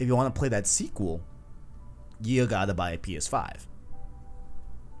 if you want to play that sequel, you gotta buy a PS5.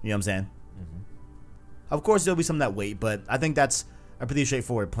 You know what I'm saying? Mm-hmm. Of course, there'll be some that wait, but I think that's a pretty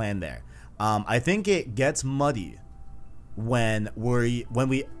straightforward plan there. I think it gets muddy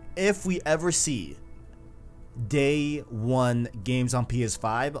if we ever see day one games on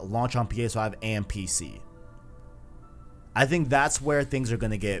PS5 launch on PS5 and PC. I think that's where things are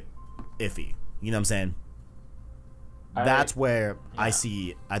gonna get iffy. You know what I'm saying? That's where I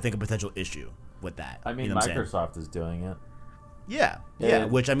think a potential issue with that. I mean, you know Microsoft is doing it. Yeah.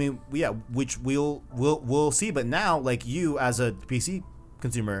 Which we'll see. But now, like, you as a PC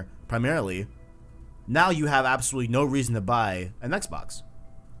consumer primarily, now you have absolutely no reason to buy an Xbox.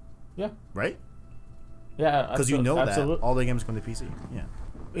 Yeah. Right? Yeah, because you know that all the games come to PC. Yeah.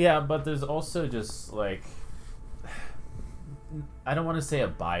 Yeah, but there's also just like, I don't want to say a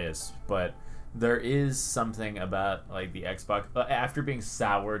bias, but there is something about like the Xbox after being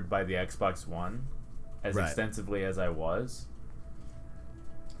soured by the Xbox One as extensively as I was.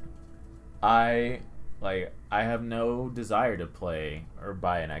 I have no desire to play or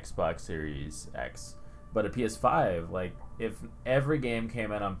buy an Xbox Series X, but a PS5, like if every game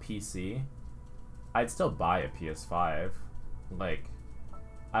came out on PC, I'd still buy a PS5. Like,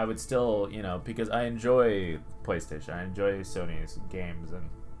 I would still, because I enjoy PlayStation, I enjoy Sony's games and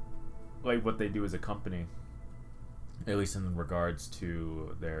like what they do as a company, at least in regards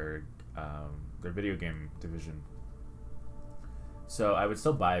to their video game division. So I would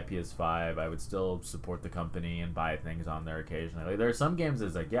still buy a PS5. I would still support the company and buy things on there occasionally. Like, there are some games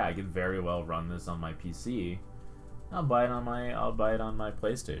that's like, yeah, I can very well run this on my PC. I'll buy it on my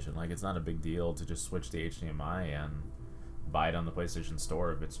PlayStation. Like, it's not a big deal to just switch to HDMI and buy it on the PlayStation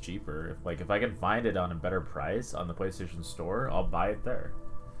Store if it's cheaper. If I can find it on a better price on the PlayStation Store, I'll buy it there.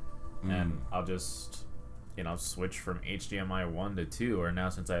 And I'll just, switch from HDMI 1 to 2, or now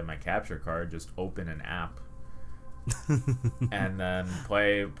since I have my capture card, just open an app and then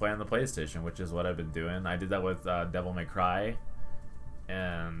play on the PlayStation, which is what I've been doing. I did that with Devil May Cry,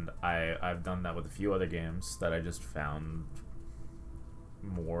 and I've done that with a few other games that I just found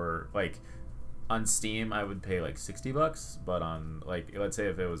more, like, on Steam I would pay like $60, but on, like, let's say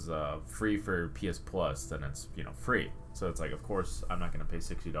if it was free for PS Plus, then it's free. So it's like, of course I'm not going to pay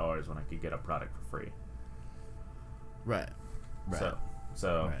 $60 when I could get a product for free. Right.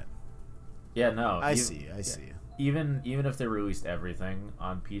 So right. Yeah, no. I see. Even if they released everything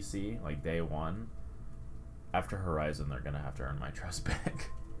on PC like day one, after Horizon they're gonna have to earn my trust back.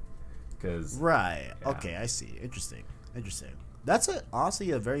 Right. Yeah. Okay, I see. Interesting. That's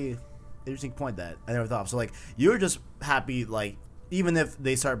honestly a very interesting point that I never thought of. So like, you're just happy, like, even if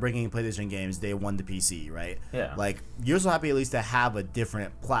they start bringing PlayStation games day one to PC, right? Yeah. Like, you're so happy at least to have a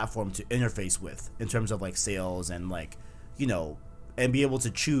different platform to interface with in terms of like sales and like, and be able to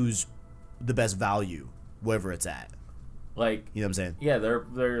choose the best value wherever it's at. Like, you know what I'm saying? Yeah,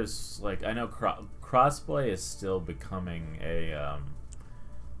 there's like, I know crossplay is still becoming a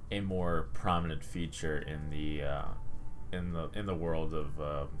more prominent feature in the world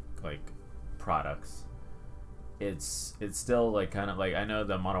of like products. It's still like kind of like, I know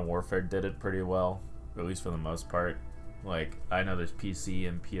that Modern Warfare did it pretty well, at least for the most part. Like, I know there's PC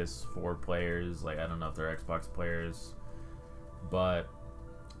and PS4 players. Like, I don't know if they're Xbox players, but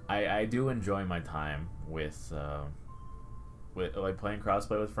I do enjoy my time with like playing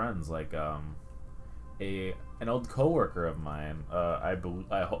crossplay with friends. Like an old coworker of mine, I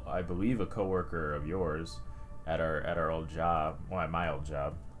believe a coworker of yours at our old job, well, at my old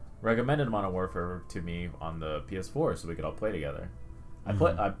job, recommended Modern Warfare to me on the PS4 so we could all play together. I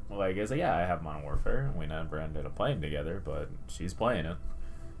said, yeah, I have Modern Warfare, and we never ended up playing together, but she's playing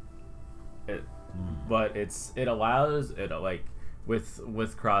it. But it allows it, like,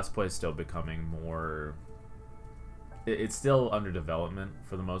 with crossplay still becoming more, it's still under development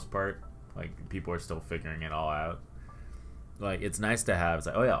for the most part. Like, people are still figuring it all out. Like, it's nice to have, it's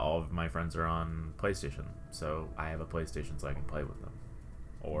like, oh yeah, all of my friends are on PlayStation, so I have a PlayStation so I can play with them.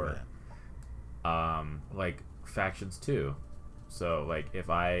 Or like Factions 2. So like, if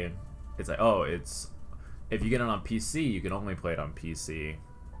you get it on PC, you can only play it on PC.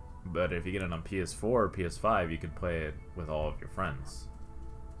 But if you get it on PS4 or PS5, you can play it with all of your friends.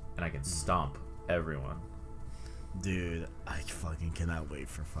 And I can stomp everyone. Dude, I fucking cannot wait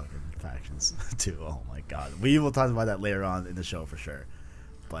for fucking Factions 2. Oh my god. We will talk about that later on in the show for sure.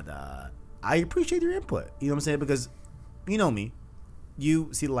 But I appreciate your input. You know what I'm saying? Because you know me. You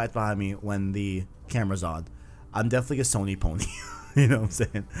see the lights behind me when the camera's on. I'm definitely a Sony pony. You know what I'm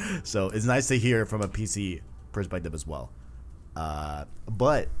saying? So it's nice to hear from a PC perspective as well.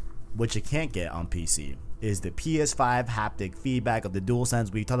 But what you can't get on PC is the PS5 haptic feedback of the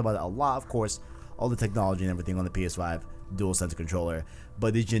DualSense. We talked about it a lot, of course, all the technology and everything on the PS5 DualSense controller.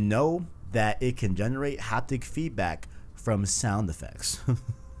 But did you know that it can generate haptic feedback from sound effects?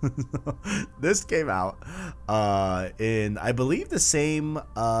 This came out in, I believe, the same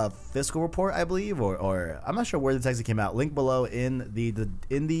fiscal report, I believe, or I'm not sure where the text came out. Link below in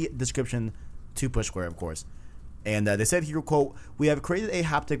the description to Push Square, of course. And they said here, quote, "We have created a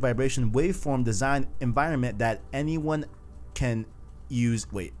haptic vibration waveform design environment that anyone can use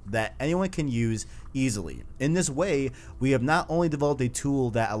easily. In this way, we have not only developed a tool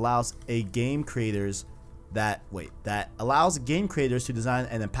that allows game creators to design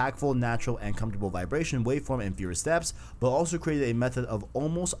an impactful, natural, and comfortable vibration waveform in fewer steps, but also created a method of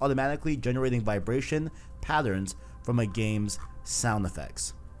almost automatically generating vibration patterns from a game's sound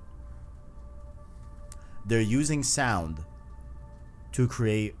effects." They're using sound to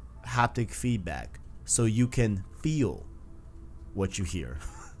create haptic feedback so you can feel what you hear.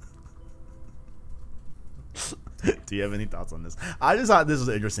 Do you have any thoughts on this? I just thought this was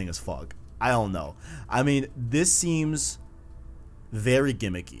interesting as fuck. I don't know. I mean, this seems very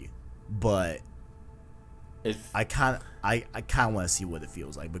gimmicky, but I kind of want to see what it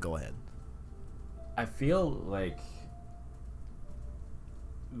feels like. But go ahead. I feel like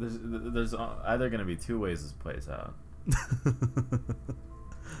there's either going to be two ways this plays out.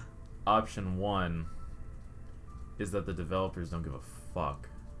 Option one is that the developers don't give a fuck.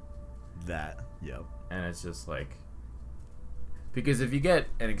 Yep. And it's just like, because if you get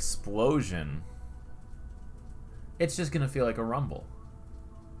an explosion, it's just going to feel like a rumble.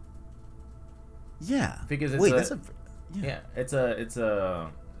 Yeah. Because it's it's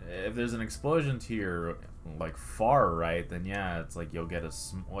a if there's an explosion to your like far right, then yeah, it's like you'll get a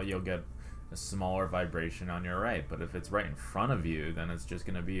smaller vibration on your right. But if it's right in front of you, then it's just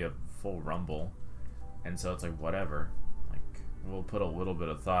gonna be a full rumble, and so it's like whatever. Like we'll put a little bit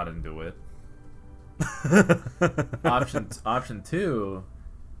of thought into it. Option two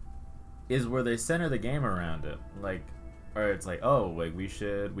is where they center the game around it, like, or it's like, oh, like we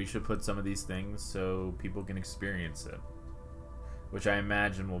should put some of these things so people can experience it. Which I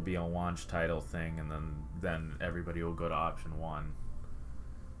imagine will be a launch title thing, and then everybody will go to option one.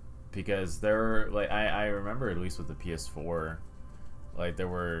 Because there, like, I remember at least with the PS4, like there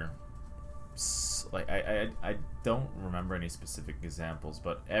were, like I don't remember any specific examples,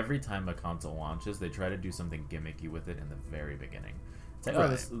 but every time a console launches, they try to do something gimmicky with it in the very beginning. It's like,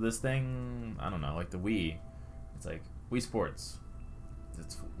 right. oh, this thing, I don't know, like the Wii. It's like Wii Sports.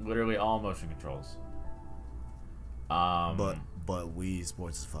 It's literally all motion controls. But Wii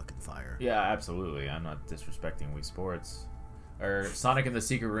Sports is fucking fire. Yeah, absolutely. I'm not disrespecting Wii Sports. Or Sonic and the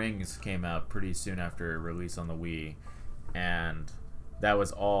Secret Rings came out pretty soon after release on the Wii, and that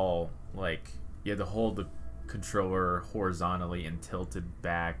was all like you had to hold the controller horizontally and tilted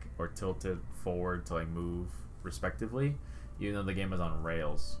back or tilted forward to like move respectively, even though the game was on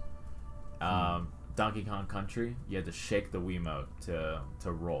rails. Donkey Kong Country, you had to shake the Wiimote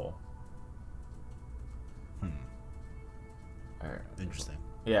to roll. Interesting.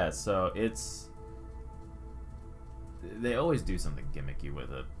 Yeah, so they always do something gimmicky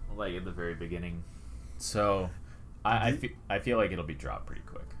with it, like at the very beginning. So I feel like it'll be dropped pretty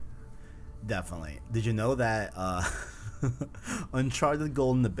quick. Definitely. Did you know that Uncharted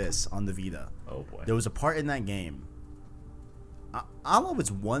Golden Abyss on the Vita? Oh boy. There was a part in that game. I don't know if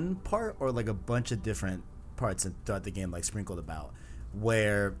it's one part or like a bunch of different parts throughout the game, like sprinkled about,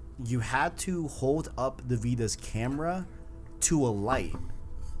 where you had to hold up the Vita's camera to a light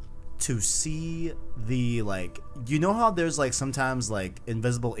to see the, like, you know how there's like sometimes like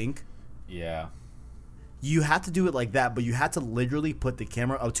invisible ink? Yeah. You had to do it like that, but you had to literally put the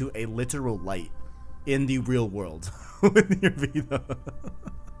camera up to a literal light in the real world with your Vita.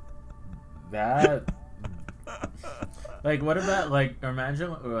 That, like, what about, like,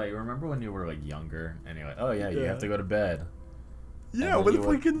 imagine, like, remember when you were like younger and you're like, oh yeah, you have to go to bed. Yeah, what the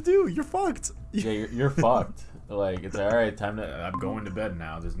fuck you can do? You're fucked. Yeah, you're fucked. Like, it's like, all right, I'm going to bed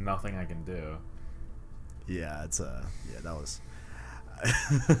now. There's nothing I can do. Yeah, that was.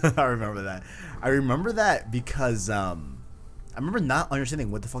 I remember that. I remember that because I remember not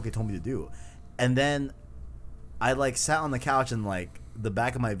understanding what the fuck they told me to do, and then I like sat on the couch and like the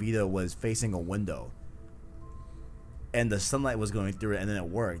back of my Vita was facing a window, and the sunlight was going through it, and then it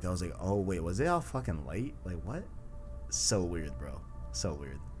worked. I was like, oh wait, was it all fucking light? Like what? So weird, bro. So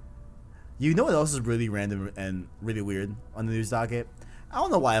weird. You know what else is really random and really weird on the news docket? I don't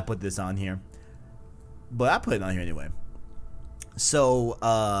know why I put this on here, but I put it on here anyway. So,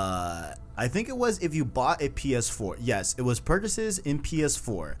 I think it was if you bought a PS4. Yes, it was purchases in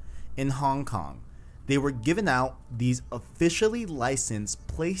PS4 in Hong Kong. They were giving out these officially licensed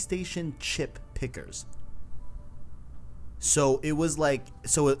PlayStation chip pickers. So it was like,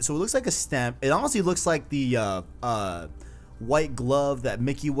 so it looks like a stamp. It honestly looks like the white glove that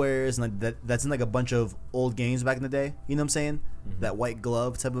Mickey wears, and like that's in like a bunch of old games back in the day. You know what I'm saying? That white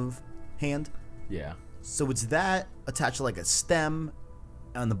glove type of hand. Yeah. So it's that attached to like a stem.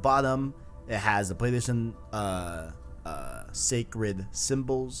 On the bottom, it has the PlayStation sacred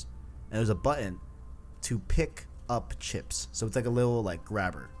symbols, and there's a button to pick up chips. So it's like a little like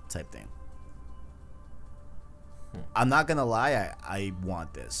grabber type thing. I'm not gonna lie, I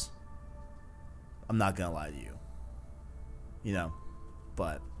want this. I'm not gonna lie to you. You know,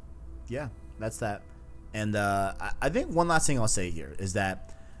 but yeah, that's that. And I think one last thing I'll say here is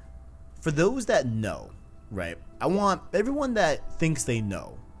that for those that know, right, I want everyone that thinks they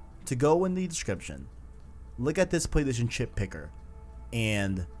know to go in the description, look at this PlayStation chip picker,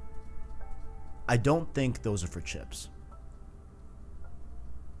 and I don't think those are for chips.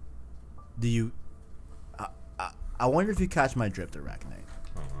 Do you? I wonder if you catch my drift, Arachnite.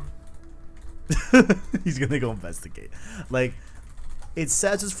 He's gonna go investigate. Like, it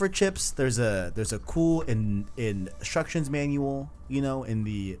says it's for chips. There's a cool instructions manual, you know, in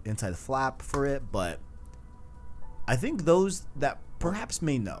the inside flap for it, but I think those that perhaps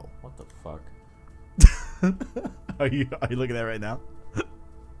may know. What the fuck? Are you looking at it right now?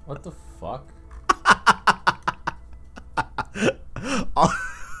 What the fuck?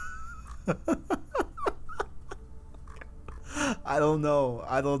 I don't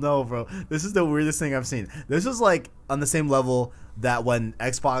know, bro. This is the weirdest thing I've seen. This is like on the same level that when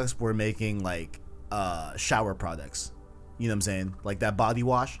Xbox were making like shower products. You know what I'm saying? Like that body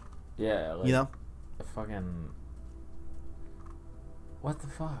wash. Yeah. Like, you know? The fucking. What the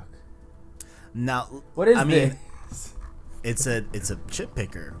fuck? Now, What is this? this? It's a chip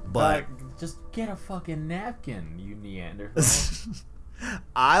picker, but just get a fucking napkin, you Neanderthal.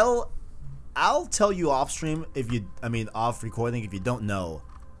 I'll tell you off stream off recording if you don't know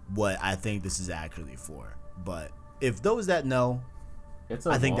what I think this is actually for. But if those that know,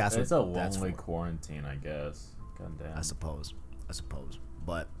 I think that's it's what a that's lonely for. Quarantine, I guess. God damn. I suppose.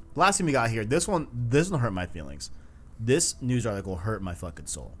 But last thing we got here, this one hurt my feelings. This news article hurt my fucking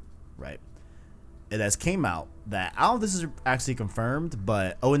soul, right? It has came out that I don't know if this is actually confirmed,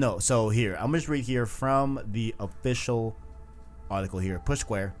 but oh no. So here, I'm just read here from the official article here, Push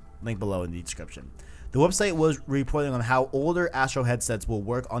Square, link below in the description. The website was reporting on how older Astro headsets will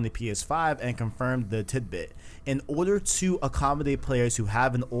work on the PS5 and confirmed the tidbit. In order to accommodate players who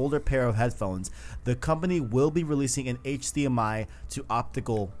have an older pair of headphones, the company will be releasing an HDMI to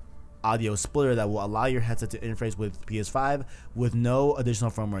optical audio splitter that will allow your headset to interface with PS5 with no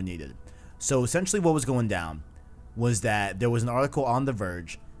additional firmware needed. So essentially what was going down was that there was an article on The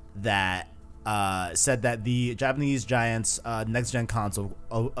Verge that said that the Japanese giant's next-gen console,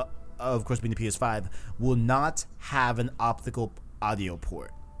 of course being the PS5, will not have an optical audio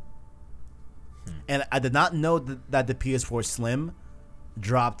port. And I did not know that the PS4 Slim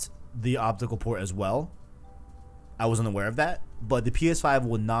dropped the optical port as well. I wasn't aware of that. But the PS5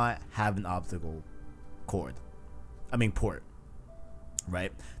 will not have an optical port.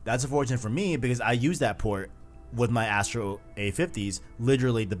 Right? That's unfortunate for me because I use that port with my Astro A50s,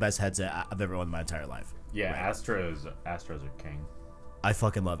 literally the best headset I've ever owned in my entire life. Yeah, right? Astros are king. I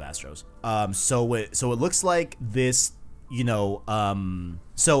fucking love Astros. So it looks like this, you know,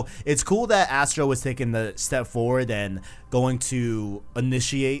 so it's cool that Astro was taking the step forward and going to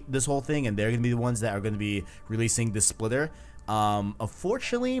initiate this whole thing, and they're gonna be the ones that are gonna be releasing this splitter.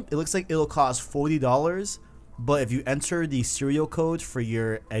 Unfortunately, it looks like it'll cost $40, but if you enter the serial code for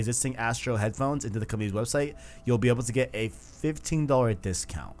your existing Astro headphones into the company's website, you'll be able to get a $15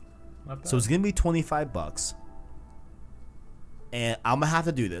 discount. So it's gonna be $25. And I'm gonna have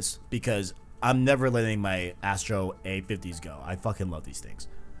to do this because I'm never letting my Astro A50s go. I fucking love these things.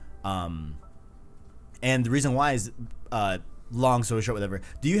 And the reason why is, long story short, whatever.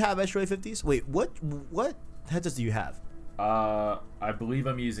 Do you have Astro A50s? Wait, what headsets do you have? I believe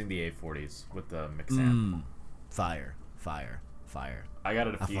I'm using the A40s with the Mixamp. Fire. I got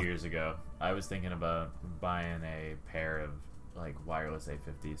it a few years ago. I was thinking about buying a pair of like wireless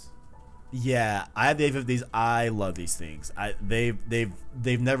A50s. Yeah, I have the A50s. I love these things.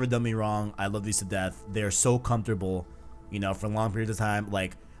 They've never done me wrong. I love these to death. They're so comfortable, you know, for long periods of time.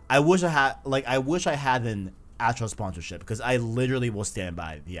 Like I wish I had an Astro sponsorship because I literally will stand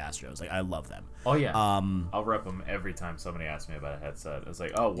by the Astros. Like I love them. Oh yeah. I'll rep them every time somebody asks me about a headset. It's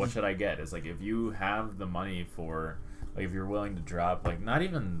like, oh, what should I get? It's like if you have the money for, like, if you're willing to drop like not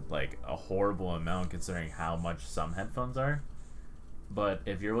even like a horrible amount considering how much some headphones are. But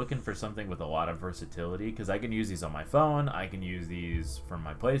if you're looking for something with a lot of versatility, because I can use these on my phone, I can use these from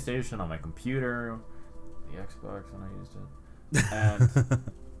my PlayStation, on my computer, the Xbox when I used it,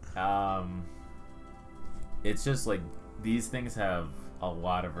 and it's just like these things have a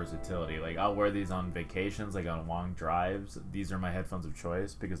lot of versatility. Like I'll wear these on vacations, like on long drives. These are my headphones of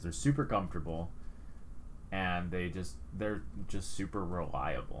choice because they're super comfortable, and they're just super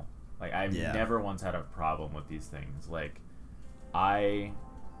reliable. Like I've never once had a problem with these things. Like I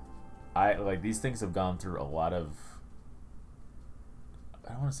like these things have gone through a lot of,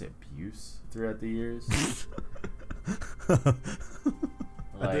 I don't want to say abuse throughout the years. I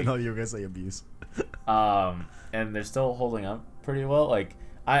didn't know you were gonna say abuse. And they're still holding up pretty well. Like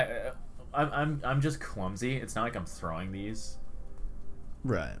I'm just clumsy. It's not like I'm throwing these.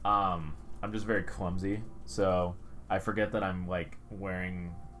 Right. I'm just very clumsy, so I forget that I'm like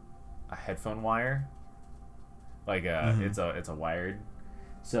wearing a headphone wire. Like it's a wired.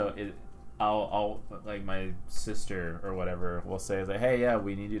 So I'll like my sister or whatever will say like, hey, yeah,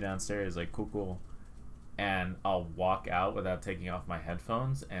 we need you downstairs. Like cool. And I'll walk out without taking off my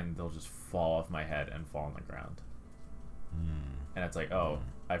headphones, and they'll just fall off my head and fall on the ground. And it's like, oh,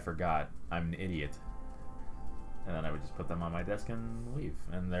 I forgot. I'm an idiot. And then I would just put them on my desk and leave,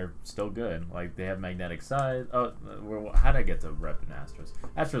 and they're still good. Like they have magnetic side. Oh, how did I get to repping Astros?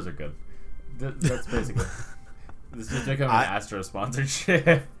 Astros are good. That's basically. This is becoming an Astro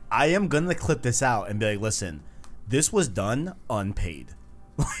sponsorship. I am gonna clip this out and be like, listen, this was done unpaid.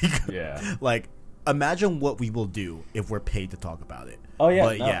 Like imagine what we will do if we're paid to talk about it. Oh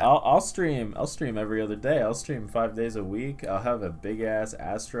yeah, I'll stream every other day. I'll stream 5 days a week. I'll have a big ass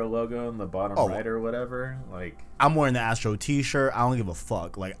Astro logo in the bottom right or whatever. Like I'm wearing the Astro t-shirt. I don't give a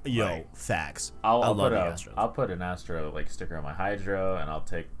fuck. Like facts. I'll put an Astro like sticker on my hydro, and I'll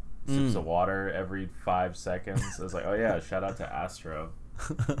take sips of water every 5 seconds. It's like, oh yeah, shout out to Astro.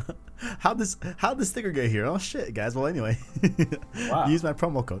 How'd this sticker get here? Oh shit, guys. Well, anyway, wow. Use my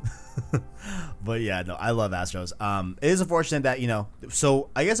promo code. But yeah, no, I love Astros. It is unfortunate that so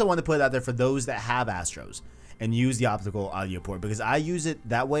I guess I want to put it out there for those that have Astros and use the optical audio port, because I use it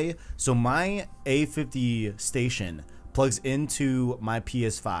that way. So my A50 station plugs into my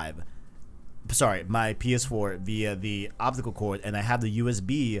PS4 via the optical cord, and I have the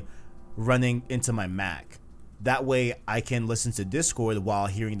USB running into my Mac. That way I can listen to Discord while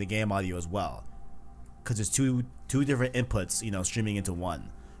hearing the game audio as well, because it's two different inputs, streaming into one,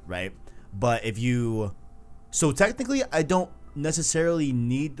 right? But so technically I don't necessarily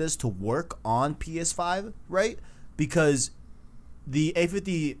need this to work on PS5, right? Because the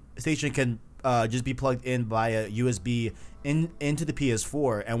A50 station can just be plugged in via USB into the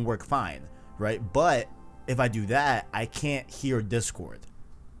PS4 and work fine, right? But if I do that, I can't hear Discord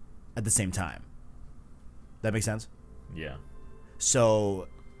at the same time. That makes sense? Yeah. So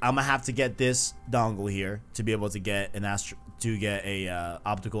I'm gonna have to get this dongle here to be able to get a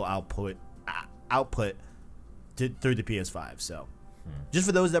optical output through the PS5. So just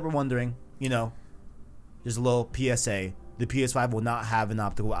for those that were wondering, just a little PSA: the PS5 will not have an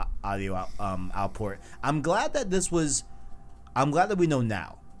optical audio output. I'm glad that we know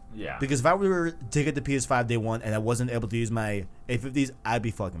now. Yeah. Because if I were to get the PS5 day one and I wasn't able to use my A50s, I'd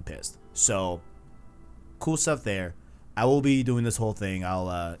be fucking pissed. So cool stuff there. I will be doing this whole thing.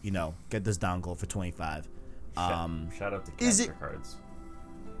 I'll get this dongle for $25. Shout out to Capture Cards.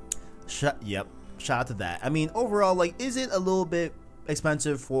 Yep. Shout out to that. I mean, overall, like, is it a little bit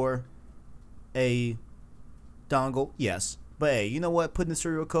expensive for a dongle? Yes. But hey, you know what? Put in the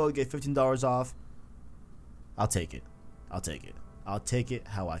serial code, get $15 off. I'll take it. I'll take it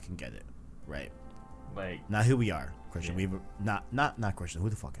how I can get it. Right. Like, now here we are, Christian. Yeah. We've not Christian. Who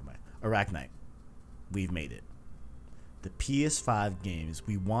the fuck am I? Arachnite. We've made it. The PS5 games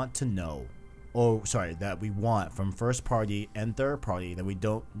we want to know, that we want from first party and third party that we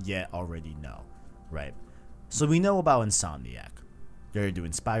don't yet already know, right? So we know about Insomniac. They're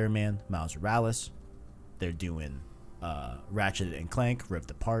doing Spider-Man, Miles Morales. They're doing Ratchet and Clank,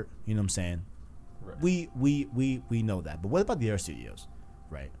 Rift Apart. You know what I'm saying? Right. We know that. But what about the other studios,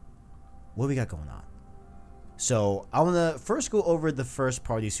 right? What we got going on? So I want to first go over the first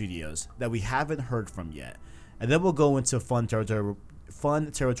party studios that we haven't heard from yet, and then we'll go into fun territory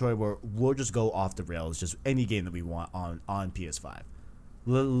where we'll just go off the rails, just any game that we want on PS5.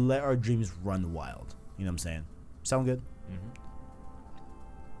 Let our dreams run wild. You know what I'm saying? Sound good? Mm-hmm.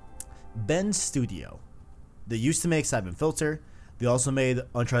 Bend Studio. They used to make Siphon Filter. They also made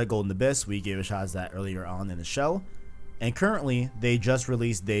Uncharted Golden Abyss. We gave a shot at that earlier on in the show. And currently, they just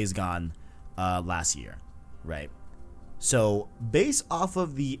released Days Gone last year. Right. So, based off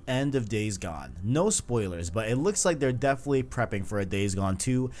of the end of Days Gone, no spoilers, but it looks like they're definitely prepping for a Days Gone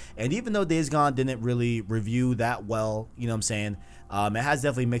 2. And even though Days Gone didn't really review that well, you know what I'm saying, it has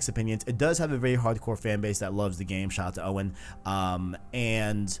definitely mixed opinions. It does have a very hardcore fan base that loves the game. Shout out to Owen.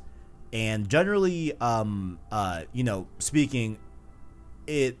 And And generally, speaking,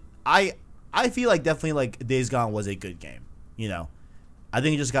 I feel like definitely like Days Gone was a good game. I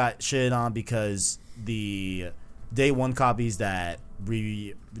think it just got shitted on because the day one copies that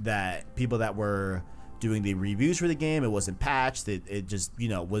people that were doing the reviews for the game, it wasn't patched. It just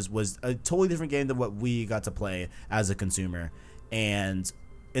was a totally different game than what we got to play as a consumer. And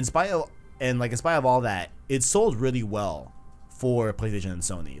in spite of all that, it sold really well for PlayStation and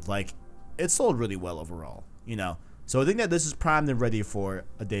Sony. Like, it sold really well overall. So I think that this is primed and ready for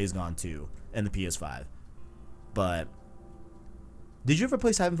a Days Gone 2 and the PS5. But did you ever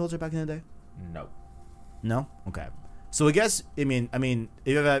play Siphon Filter back in the day? No? Okay. So I guess if you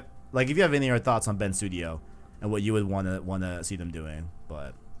have any other thoughts on Ben Studio and what you would want to see them doing,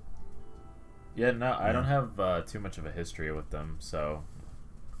 but yeah, no, I don't have too much of a history with them, so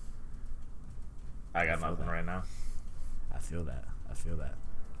I got nothing right now. I feel that.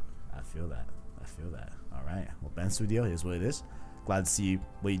 All right. Well, Ben Studio is what it is. Glad to see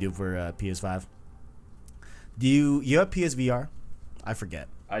what you do for PS5. Do you have PSVR? I forget.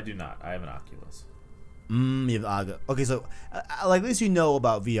 I do not. I have an Oculus. You have okay, so like at least you know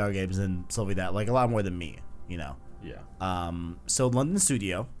about VR games and stuff like that, like a lot more than me. Yeah. So London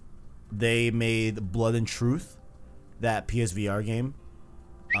Studio, they made Blood and Truth, that PSVR game,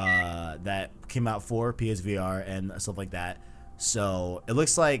 that came out for PSVR and stuff like that. So it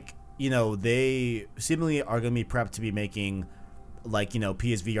looks like they seemingly are going to be prepped to be making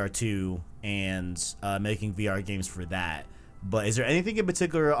PSVR 2 and making VR games for that. But is there anything in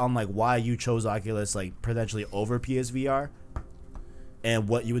particular on why you chose Oculus potentially over PSVR, and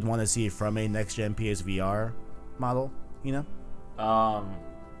what you would want to see from a next gen PSVR model?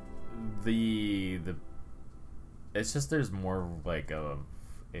 The it's just there's more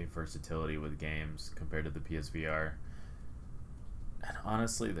a versatility with games compared to the PSVR. And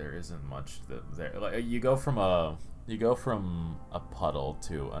honestly, there isn't much there. Like you go from a puddle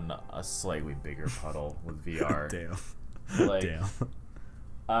to a slightly bigger puddle with VR. Damn.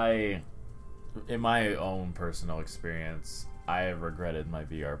 Damn. In my own personal experience, I have regretted my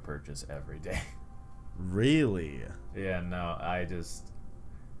VR purchase every day. Really? Yeah. No.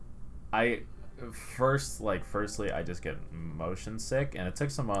 Firstly, I just get motion sick, and it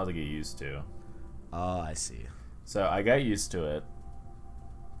took some while to get used to. Oh, I see. So I got used to it.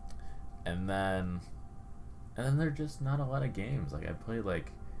 And then there are just not a lot of games. I played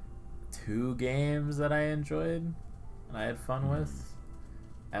 2 games that I enjoyed and I had fun with.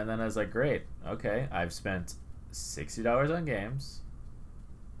 And then I was like, great, okay, I've spent $60 on games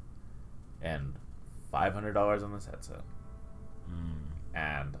and $500 on this headset.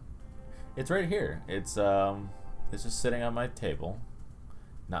 And it's right here. It's just sitting on my table,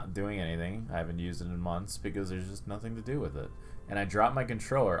 not doing anything. I haven't used it in months because there's just nothing to do with it. And I dropped my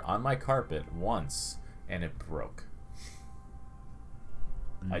controller on my carpet once, and it broke.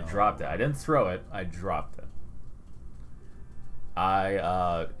 No. I dropped it. I didn't throw it. I dropped it.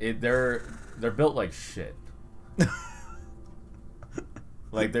 They're built like shit.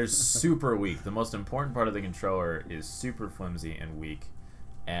 They're super weak. The most important part of the controller is super flimsy and weak,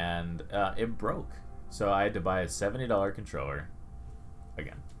 and it broke. So I had to buy a $70 controller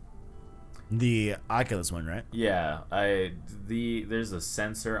again. The Oculus one, right? Yeah, there's a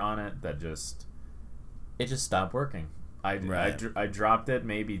sensor on it that just stopped working. I dropped it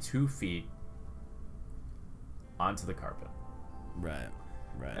maybe 2 feet onto the carpet. Right.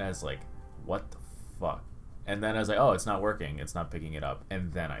 And I was like, what the fuck? And then I was like, oh, it's not working. It's not picking it up.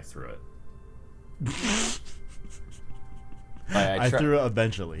 And then I threw it. I threw it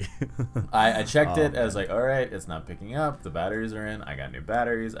eventually. I checked it. I was like, all right, it's not picking up. The batteries are in. I got new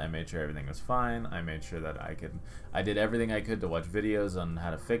batteries. I made sure everything was fine. I made sure that I did everything I could to watch videos on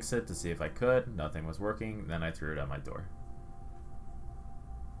how to fix it to see if I could. Nothing was working. Then I threw it at my door.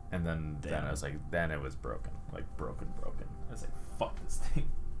 And then I was like, then it was broken. Broken. I was like, fuck this thing.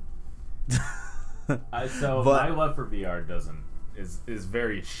 My love for VR is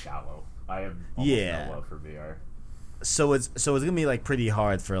very shallow. I have almost no love for VR. So it's gonna be pretty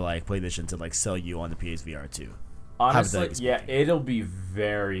hard for PlayStation to sell you on the PSVR 2. Honestly, yeah, it'll be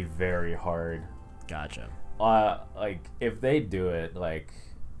very, very hard. Gotcha. If they do it,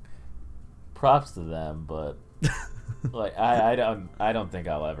 props to them, but I don't think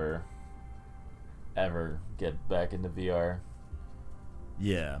I'll ever get back into VR.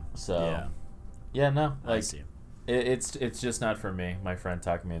 Yeah. So yeah, no, I see. It's just not for me. My friend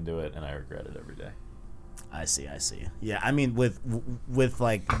talked me into it, and I regret it every day. I see. Yeah, I mean, with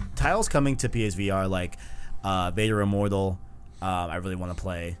titles coming to PSVR Vader Immortal, I really want to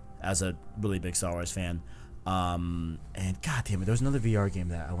play as a really big Star Wars fan. And god damn it, there's another VR game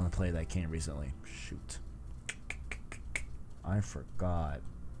that I want to play that I can't recently. Shoot, I forgot.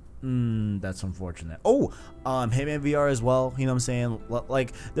 That's unfortunate. Oh, Hitman VR as well. You know what I'm saying?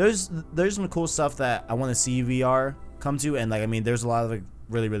 Like, there's some cool stuff that I want to see VR come to, and like, I mean, there's a lot of like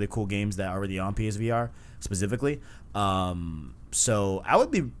really really cool games that are already on PSVR specifically. So I would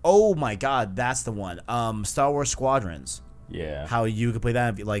be. Oh my god, that's the one. Star Wars Squadrons. Yeah. How you could play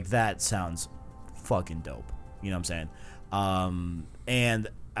that? Like, that sounds fucking dope. You know what I'm saying? And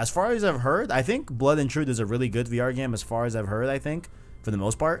as far as I've heard, I think Blood and Truth is a really good VR game. As far as I've heard, I think, for the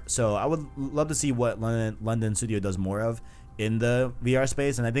most part. So I would love to see what London Studio does more of in the VR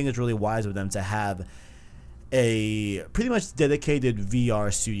space, and I think it's really wise of them to have a pretty much dedicated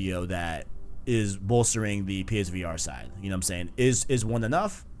VR studio that is bolstering the PSVR side. You know what I'm saying? Is one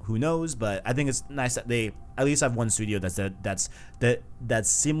enough? Who knows? But I think it's nice that they at least have one studio that's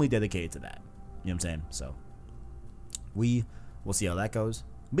seemingly dedicated to that. You know what I'm saying? So we'll see how that goes.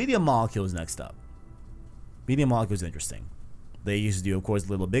 Media Molecule is next up. Media Molecule is interesting. They used to do, of course,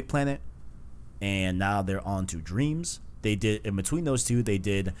 Little Big Planet, and now they're on to Dreams. They did, in between those two, they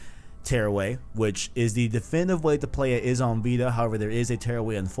did Tearaway, which is the definitive way to play it, is on Vita. However, there is a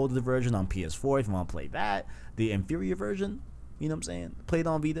Tearaway Unfolded version on PS4 if you want to play that. The inferior version, you know what I'm saying? Played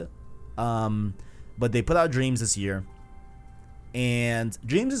on Vita. But they put out Dreams this year, and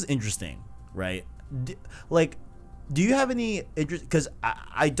Dreams is interesting, right? Do you have any interest? Because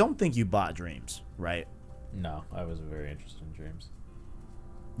I don't think you bought Dreams, right? No, I wasn't very interested in Dreams.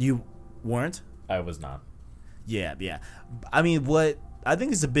 You weren't? I was not. Yeah. I mean, what I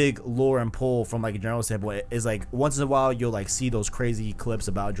think is a big lure and pull from like a general standpoint is like once in a while you'll like see those crazy clips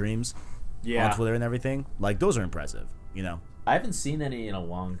about Dreams on Twitter and everything. Like, those are impressive, you know? I haven't seen any in a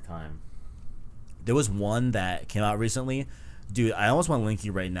long time. There was one that came out recently. Dude, I almost want to link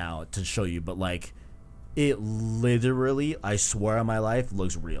you right now to show you, but like, it literally, I swear on my life,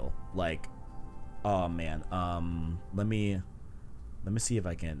 looks real. Like, oh man, let me see if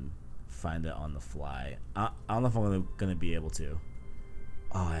I can find it on the fly. I don't know if I'm gonna be able to.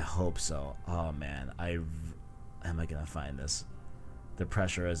 Oh, I hope so. Oh man, am I gonna find this? The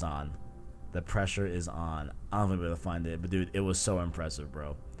pressure is on. The pressure is on. I don't know if I'm gonna be able to find it, but dude, it was so impressive,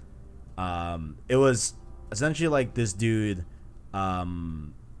 bro. It was essentially like this dude,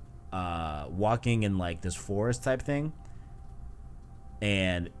 walking in like this forest type thing,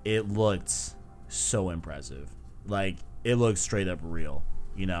 and it looked so impressive. Like, it looked straight up real,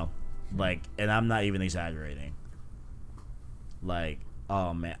 you know? Like, and I'm not even exaggerating. Like,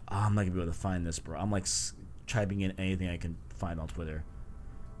 oh man, I'm not gonna be able to find this, bro. I'm like typing in anything I can find on Twitter.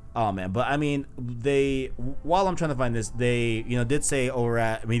 Oh man, but I mean, while I'm trying to find this, they, you know, did say over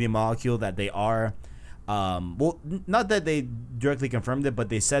at Media Molecule that they are, well, not that they directly confirmed it, but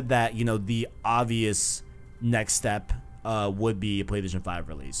they said that, you know, the obvious next step would be a PlayStation 5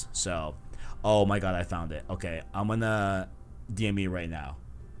 release. So, oh my god, I found it. Okay, I'm gonna DM me right now,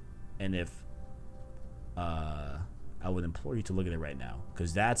 and if I would implore you to look at it right now,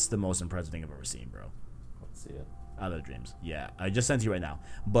 because that's the most impressive thing I've ever seen, bro. Let's see it. Out of Dreams. Yeah, I just sent you right now.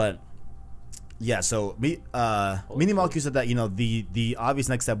 But yeah, so Media Molecule said that, you know, the obvious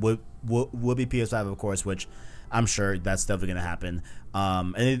next step would be PS5, of course, which I'm sure that's definitely gonna happen.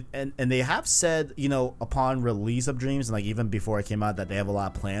 And they have said, you know, upon release of Dreams, and like even before it came out, that they have a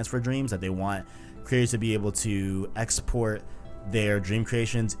lot of plans for Dreams, that they want creators to be able to export their dream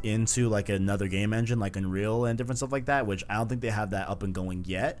creations into like another game engine, like Unreal and different stuff like that, which I don't think they have that up and going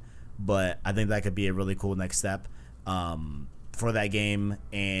yet, but I think that could be a really cool next step for that game.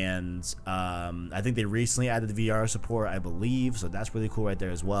 And I think they recently added VR support, I believe, so that's really cool right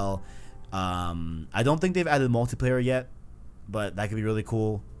there as well. I don't think they've added multiplayer yet, but that could be really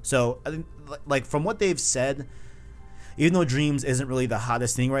cool. So I think, like, from what they've said, even though Dreams isn't really the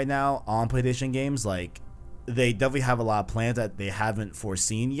hottest thing right now on PlayStation games, like, they definitely have a lot of plans that they haven't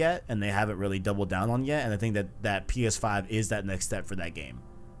foreseen yet, and they haven't really doubled down on yet. And I think that PS5 is that next step for that game,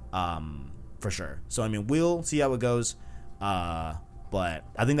 for sure. So I mean, we'll see how it goes, but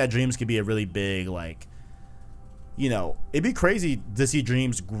I think that Dreams could be a really big, like, you know, it'd be crazy to see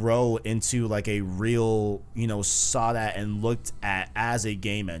Dreams grow into like a real, you know, sought at and looked at as a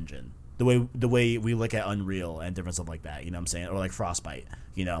game engine, the way we look at Unreal and different stuff like that, you know what I'm saying, or like Frostbite,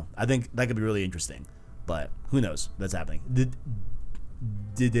 you know. I think that could be really interesting, but who knows? That's happening. Did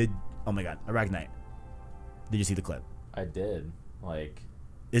oh my god, Iraq Knight, did you see the clip? I did. Like,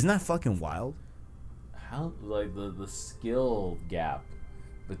 isn't that fucking wild? How, like, the skill gap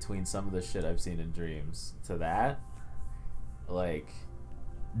between some of the shit I've seen in Dreams to that, like,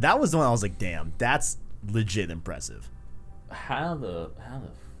 that was the one I was like, damn, that's legit impressive. How the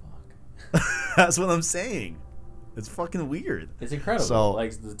fuck? That's what I'm saying. It's fucking weird. It's incredible. So,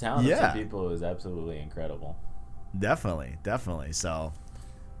 like the talent of some people is absolutely incredible. Definitely. So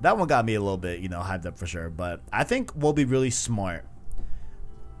that one got me a little bit, hyped up for sure. But I think what'll be really smart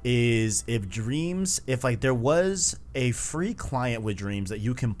is if like there was a free client with Dreams that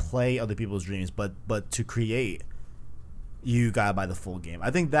you can play other people's dreams, but to create, you gotta buy the full game. I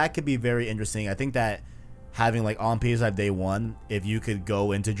think that could be very interesting. I think that having like on PS5 day one, if you could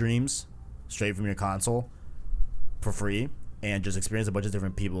go into Dreams straight from your console for free and just experience a bunch of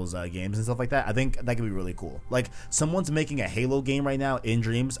different people's games and stuff like that, I think that could be really cool. Like someone's making a Halo game right now in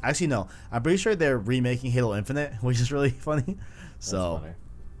Dreams. Actually, no, I'm pretty sure they're remaking Halo Infinite, which is really funny. So funny.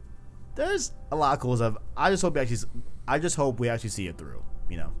 There's a lot of cool stuff. I just hope we actually see it through,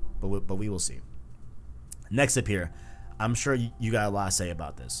 but we will see. Next up here, I'm sure you got a lot to say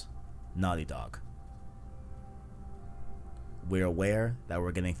about this. Naughty Dog. We're aware that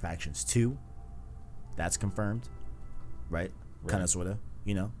we're getting Factions 2. That's confirmed, right? Kind of, sort of,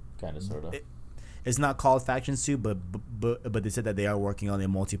 Kind of, sort of. It's not called Factions 2, but they said that they are working on a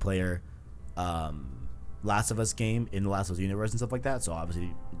multiplayer Last of Us game in the Last of Us universe and stuff like that. So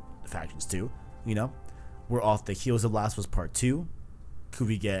obviously, Factions 2, We're off the heels of Last of Us Part 2. Could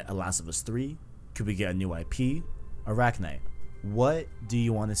we get a Last of Us 3? Could we get a new IP? Arachnite. What do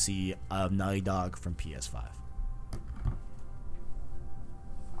you want to see of Naughty Dog from PS5?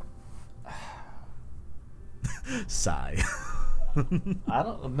 Sigh. I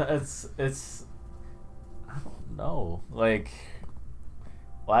don't know. It's. I don't know. Like,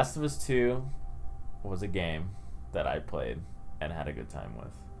 Last of Us 2 was a game that I played and had a good time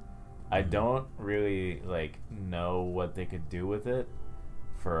with. I don't really know what they could do with it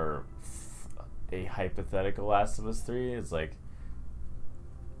for a hypothetical Last of Us 3. It's like,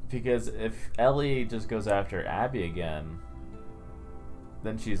 because if Ellie just goes after Abby again,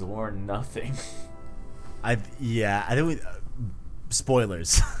 then she's learned nothing. I think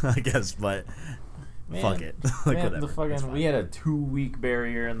spoilers, I guess, but Man, fuck it. Whatever. We had a 2-week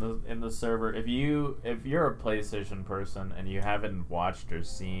barrier in the server. If you're a PlayStation person and you haven't watched or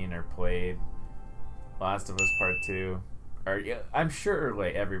seen or played Last of Us Part 2, I'm sure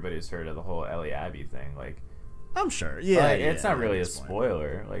everybody's heard of the whole Ellie Abby thing. I'm sure. Yeah, it's not really a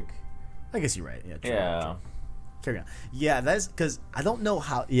spoiler. I guess you're right. Yeah. True, yeah. True. Carry on. Yeah, that's because I don't know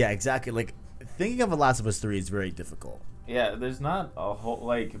how. Yeah, exactly. Thinking of a Last of Us 3 is very difficult. Yeah, there's not a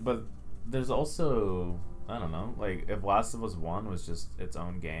whole but there's also, I don't know, if Last of Us 1 was just its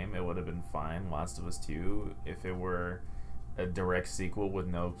own game, it would have been fine. Last of Us 2, if it were a direct sequel with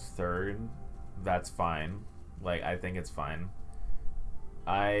no third, that's fine. I think it's fine.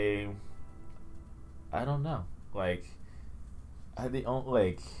 I don't know.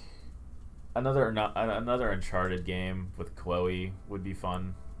 Another Uncharted game with Chloe would be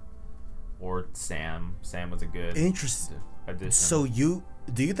fun. Or Sam. Sam was a good interesting addition. So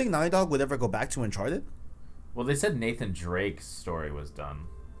do you think Naughty Dog would ever go back to Uncharted? Well, they said Nathan Drake's story was done.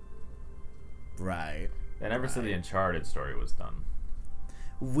 Right. They never said the Uncharted story was done.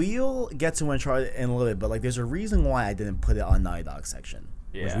 We'll get to Uncharted in a little bit, but there's a reason why I didn't put it on Naughty Dog section.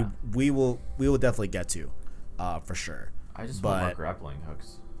 Yeah. Which we will definitely get to, for sure. I just want more grappling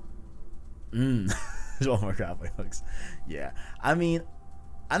hooks. Just want more grappling hooks. Yeah.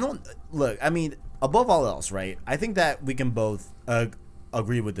 Above all else, right? I think that we can both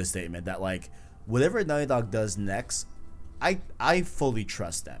agree with this statement that whatever Naughty Dog does next, I fully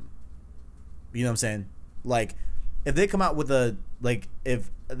trust them. You know what I'm saying? If they come out with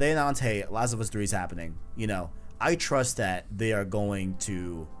if they announce, hey, Last of Us 3 is happening, I trust that they are going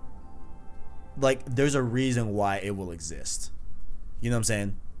to there's a reason why it will exist. You know what I'm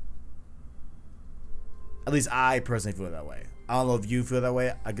saying? At least I personally feel that way. I don't know if you feel that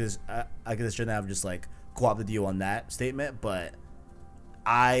way. I guess shouldn't have just co-opted you on that statement, but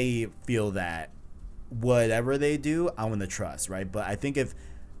I feel that whatever they do, I'm gonna trust, right? But I think if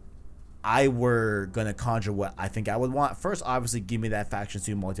I were gonna conjure what I think I would want, first obviously give me that Factions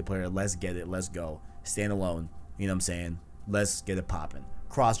 2 multiplayer. Let's get it. Let's go. Standalone. You know what I'm saying? Let's get it popping.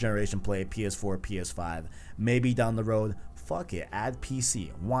 Cross-generation play, PS4, PS5. Maybe down the road, fuck it, add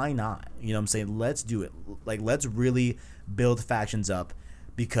PC. Why not? You know what I'm saying? Let's do it. Let's really build Factions up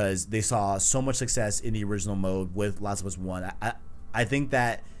because they saw so much success in the original mode with Last of Us 1. I think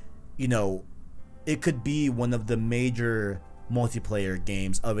that, it could be one of the major multiplayer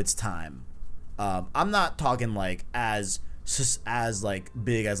games of its time. I'm not talking as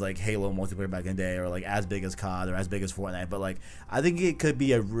big as Halo multiplayer back in the day, or as big as COD or as big as Fortnite, but I think it could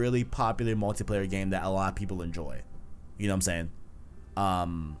be a really popular multiplayer game that a lot of people enjoy. You know what I'm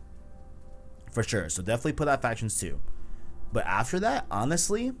saying? For sure. So definitely put out Factions 2. But after that,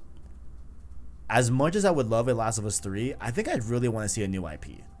 honestly, as much as I would love a Last of Us 3, I think I'd really want to see a new IP.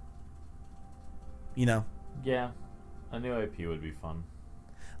 You know? Yeah, a new IP would be fun.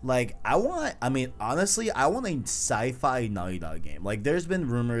 Like, honestly, I want a sci-fi Naughty Dog game. Like, there's been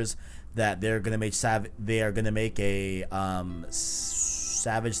rumors that they're gonna make a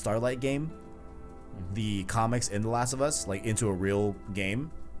Savage Starlight game, the comics in The Last of Us, like into a real game,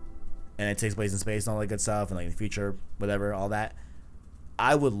 and it takes place in space and all that good stuff, and like in the future, whatever, all that.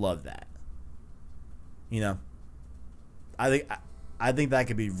 I would love that. You know, I think that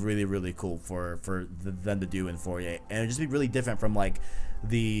could be really, really cool for them to do in 48, and it'd just be really different from like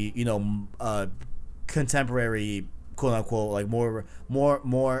the contemporary, quote unquote, like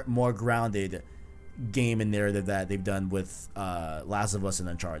more grounded game and narrative that they've done with Last of Us and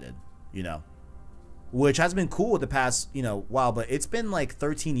Uncharted. You know, which has been cool the past while, but it's been like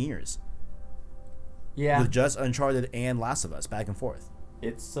 13 years. Yeah, with just Uncharted and Last of Us back and forth.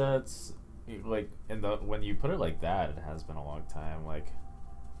 It's like when you put it like that, it has been a long time. Like,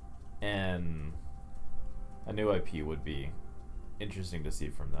 and a new IP would be interesting to see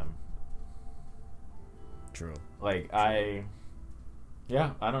from them. True. Like I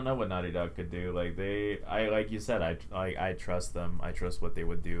don't know what Naughty Dog could do. Like like you said, I trust them. I trust what they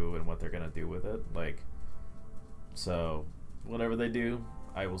would do and what they're gonna do with it. Like, so whatever they do,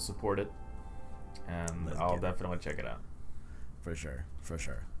 I will support it, and I'll definitely check it out. For sure.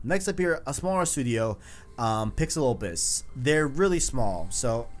 Next up here, a smaller studio, Pixel Opus. They're really small.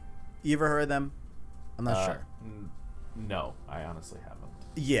 So, you ever heard of them? I'm not sure. No, I honestly haven't.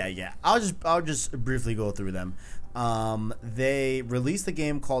 Yeah. I'll just briefly go through them. They released a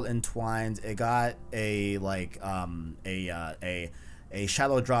game called Entwined. It got a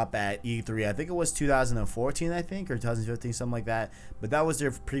shadow drop at E3. I think it was 2014, or 2015, something like that. But that was their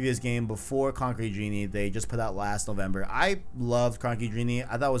previous game before Concrete Genie. They just put out last November. I loved Concrete Genie.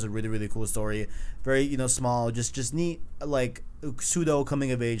 I thought it was a really, really cool story. Very, small, just neat, like pseudo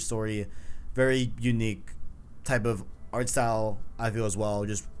coming of age story. Very unique type of art style, I feel, as well.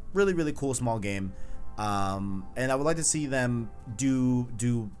 Just really, really cool small game. And I would like to see them do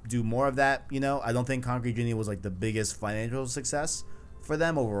more of that. I don't think Concrete Genie was like the biggest financial success for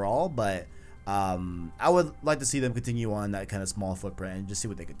them overall, but I would like to see them continue on that kind of small footprint and just see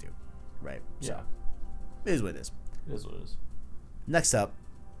what they could do. Right. Yeah. So, it is what it is. It is what it is. Next up,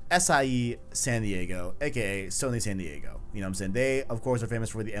 SIE San Diego, aka Sony San Diego. You know what I'm saying? They, of course, are famous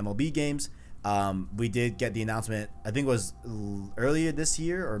for the MLB games. We did get the announcement, I think it was earlier this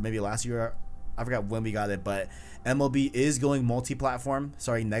year or maybe last year. I forgot when we got it, but MLB is going multi-platform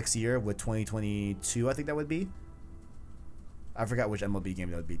starting next year with 2022, I think that would be. I forgot which MLB game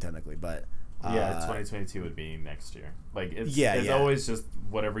that would be technically, but... 2022 would be next year. Like, it's always just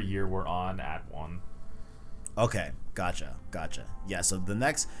whatever year we're on at one. Okay, gotcha. Yeah, so the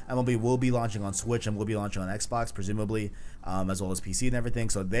next MLB will be launching on Switch and will be launching on Xbox, presumably, as well as PC and everything.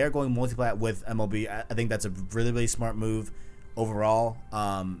 So they're going multi-plat with MLB. I think that's a really, really smart move overall.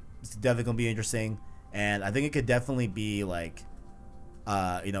 It's definitely going to be interesting. And I think it could definitely be, like,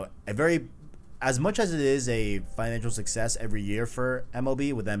 a very... As much as it is a financial success every year for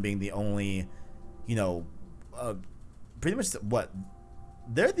MLB, with them being the only, pretty much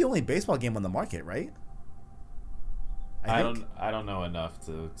they're the only baseball game on the market, right? I don't know enough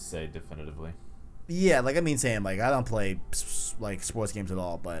to say definitively. Yeah, like saying like I don't play like sports games at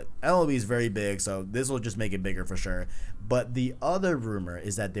all, but MLB is very big, so this will just make it bigger for sure. But the other rumor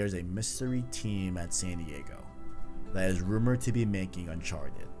is that there's a mystery team at San Diego that is rumored to be making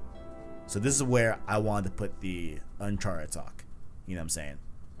Uncharted. So this is where I wanted to put the Uncharted talk. You know what I'm saying?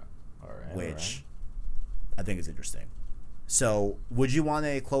 All right. Which I think is interesting. So would you want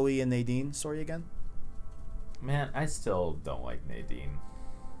a Chloe and Nadine story again? Man, I still don't like Nadine.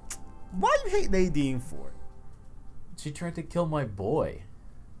 Why do you hate Nadine for? She tried to kill my boy.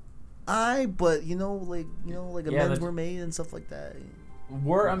 But amends were made and stuff like that.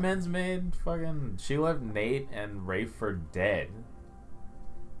 Were amends made? Fucking, she left Nate and Rafe for dead.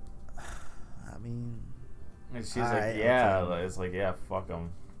 And she's it's like, yeah, fuck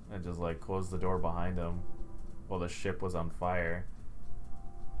him, and just like closed the door behind him while the ship was on fire.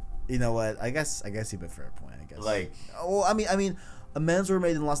 You know what? I guess you have a fair point. I guess. Like, amends were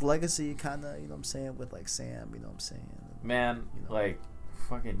made in Lost Legacy, kind of. You know what I'm saying, with like Sam. You know what I'm saying? Man, like,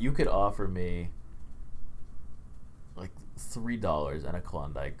 fucking, you could offer me like $3 and a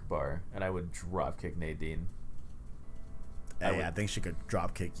Klondike bar, and I would drop kick Nadine. Hey, I think she could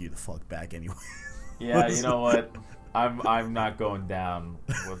drop kick you the fuck back anyway. Yeah, you know what? I'm not going down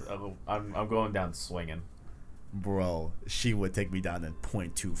with. I'm going down swinging. Bro, she would take me down in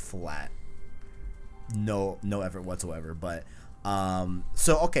 .2 flat. No effort whatsoever. But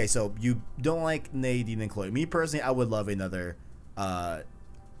So you don't like Nadine and Chloe. Me personally, I would love another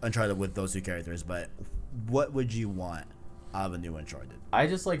Uncharted with those two characters, but what would you want out of a new Uncharted? I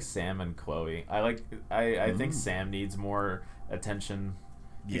just like Sam and Chloe. I think Sam needs more attention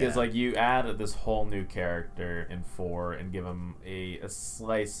because like you add this whole new character in 4 and give him a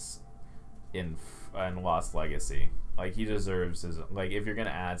slice in Lost Legacy. Like he deserves his, like if you're gonna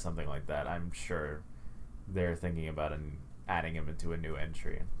add something like that, I'm sure they're thinking about adding him into a new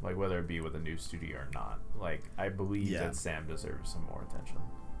entry, like whether it be with a new studio or not. Like I believe that Sam deserves some more attention.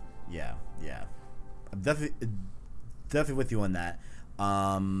 Yeah. I'm definitely with you on that.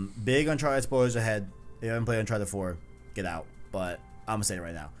 Big Uncharted spoilers ahead. If you haven't played Uncharted 4, get out. But I'm gonna say it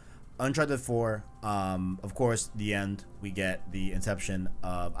right now. Uncharted 4, of course, the end, we get the inception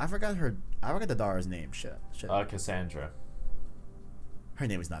of I forgot the daughter's name. Shit. Cassandra. Her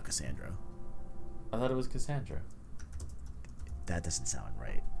name is not Cassandra. I thought it was Cassandra. That doesn't sound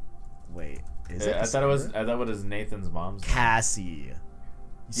right. Wait, is it? I thought it was Nathan's mom's name. Cassie.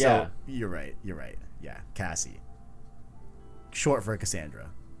 Yeah, you're right. Yeah, Cassie. Short for Cassandra.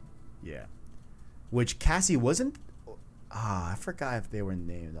 Yeah. Which Cassie wasn't. I forgot if they were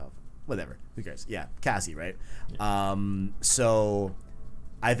named off. Whatever. Who cares? Yeah, Cassie, right? Yeah. So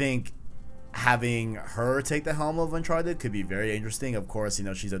I think having her take the helm of Uncharted could be very interesting. Of course,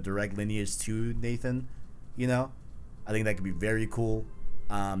 she's a direct lineage to Nathan. I think that could be very cool.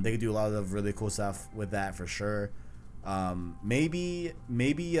 They could do a lot of really cool stuff with that for sure. Maybe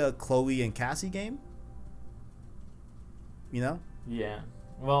a Chloe and Cassie game. Yeah.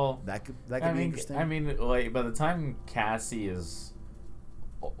 Well, that could be interesting. I mean, like by the time Cassie is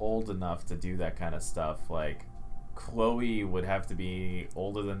old enough to do that kind of stuff, like Chloe would have to be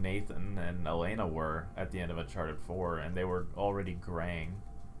older than Nathan and Elena were at the end of Uncharted 4, and they were already graying.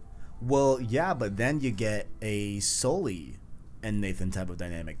 Well, yeah, but then you get a Sully and Nathan type of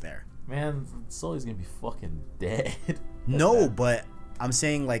dynamic there. Man, Sully's gonna be fucking dead. No, but I'm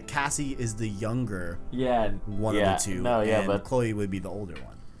saying like Cassie is the younger one of the two. No, yeah, but Chloe would be the older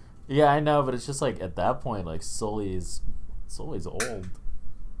one. Yeah, I know, but it's just like at that point, like Sully's old.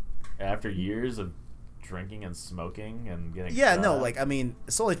 After years of drinking and smoking and getting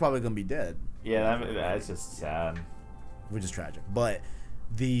Sully's probably gonna be dead. Yeah, that's just sad. Which is tragic. But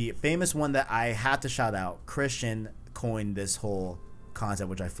the famous one that I had to shout out, Christian coined this whole concept,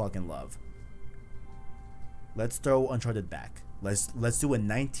 which I fucking love. Let's throw Uncharted back. Let's do a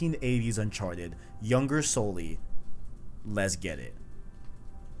 1980s Uncharted, younger Sully. Let's get it.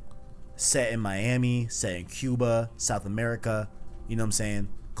 Set in Miami, set in Cuba, South America. You know what I'm saying?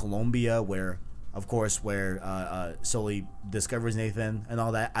 Colombia, where Sully discovers Nathan and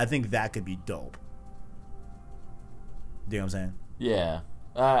all that. I think that could be dope. Do you know what I'm saying? Yeah,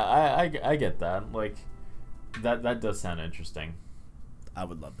 I get that. Like, that does sound interesting. I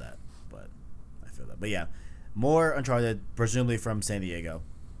would love that, but I feel that. But yeah, more Uncharted, presumably from San Diego.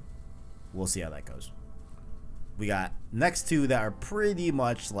 We'll see how that goes. We got next two that are pretty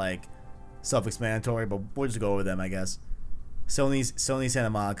much like self-explanatory, but we'll just go over them, I guess. Sony Santa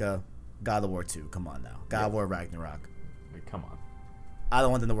Monica, God of War 2. Come on now, God of War Ragnarok. Wait, come on. I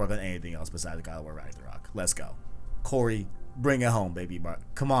don't want them to work on anything else besides God of War Ragnarok. Let's go, Corey. Bring it home, baby.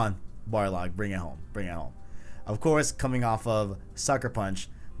 Come on, Barlog. Bring it home. Bring it home. Of course, coming off of Sucker Punch,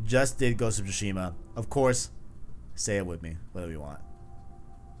 just did Ghost of Tsushima. Of course, say it with me. What do we want?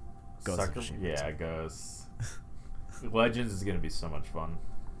 Ghost of Tsushima. Yeah, Ghost. Legends is going to be so much fun.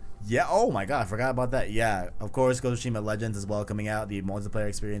 Yeah, oh my god, I forgot about that. Yeah, of course, Ghost of Tsushima Legends as well coming out. The multiplayer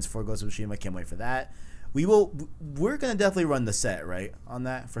experience for Ghost of Tsushima. Can't wait for that. We're going to definitely run the set, right? On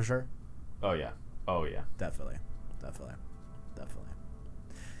that, for sure? Oh, yeah. Definitely.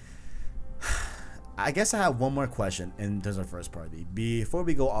 I guess I have one more question in terms of first party before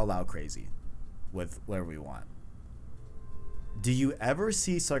we go all out crazy with whatever we want. Do you ever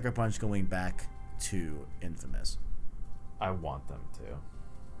see Sucker Punch going back to Infamous? I want them to.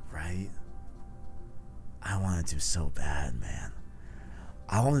 Right? I want to so bad, man.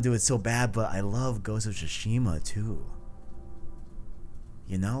 I want to do it so bad, but I love Ghost of Tsushima too.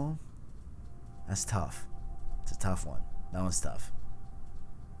 You know? That's tough. It's a tough one. That one's tough.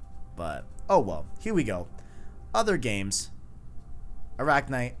 But, oh well, here we go. Other games.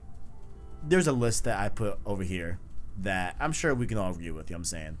 Arachnite. There's a list that I put over here that I'm sure we can all agree with, you know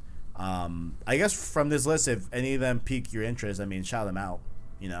what I'm saying? I guess from this list, if any of them pique your interest, I mean, shout them out,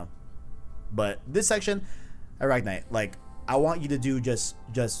 you know? But this section, Arachnite, like, I want you to do just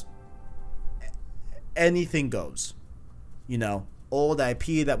anything goes. You know? Old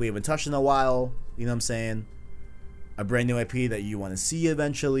IP that we haven't touched in a while, you know what I'm saying? A brand new IP that you want to see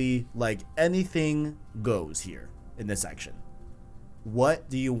eventually. Like, anything goes here in this section. what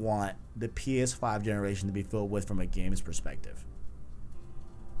do you want the PS5 generation to be filled with from a games perspective?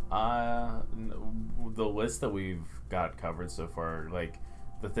 The list that we've got covered so far, like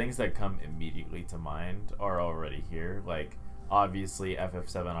the things that come immediately to mind are already here. Like obviously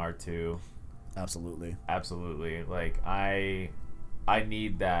FF7R2. Absolutely. Like I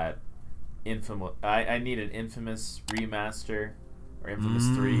need that infamous. I need an Infamous remaster or Infamous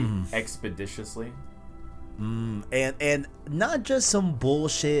 3 expeditiously. And not just some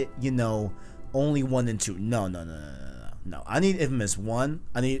bullshit, only 1 and 2. No. I need Infamous 1.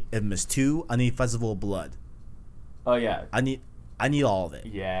 I need Infamous 2. I need Festival of Blood. Oh yeah. I need all of it.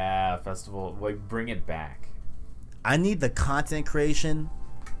 Yeah, Festival. Like bring it back. I need the content creation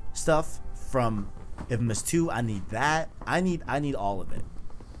stuff from Infamous 2. I need that. I need all of it.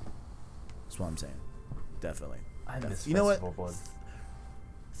 That's what I'm saying. Definitely. I miss you know Festival what? of Blood.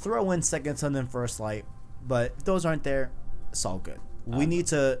 Throw in Second Son and First Light, but if those aren't there, it's all good. We need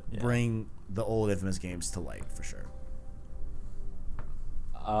to bring the old Infamous games to light for sure.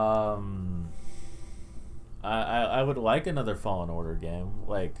 I would like another Fallen Order game.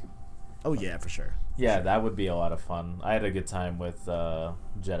 Like, oh yeah, for sure. Yeah, that would be a lot of fun. I had a good time with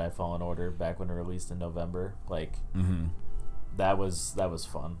Jedi Fallen Order back when it released in November. Like, that was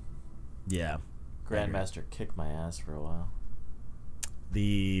fun. Yeah. Grandmaster kicked my ass for a while.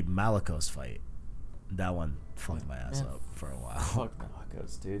 The Malicos fight, that one fucked my ass up for a while. Fuck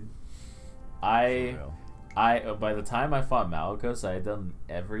Malicos, dude. By the time I fought Malicos, I had done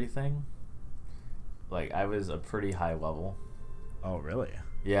everything. Like, I was a pretty high level. Oh, really?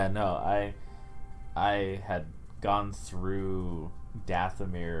 Yeah, no, I had gone through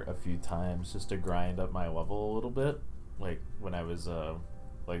Dathomir a few times just to grind up my level a little bit, like when I was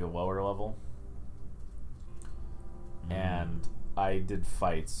like a lower level. And I did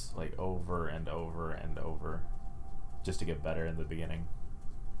fights like over and over and over just to get better in the beginning.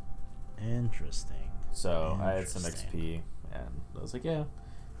 Interesting. So I had some XP and I was like, yeah,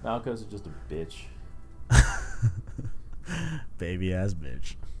 Malicos is just a bitch. Baby ass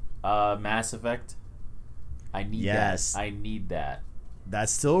bitch. Mass Effect. I need that. I need that.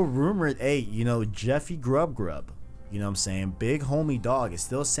 That's still rumored. Hey, Jeffy Grub, you know what I'm saying? Big homie dog is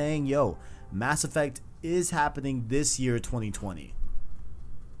still saying, yo, Mass Effect is happening this year, 2020.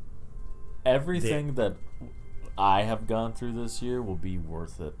 Everything that I have gone through this year will be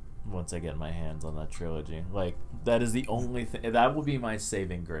worth it once I get my hands on that trilogy. Like, that is the only thing. That will be my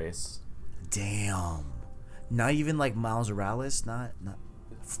saving grace. Damn. Not even like Miles Morales? Not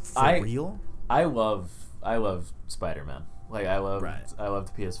for real? I love Spider-Man. Like, I love the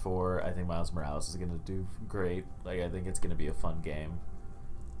PS4. I think Miles Morales is going to do great. Like, I think it's going to be a fun game.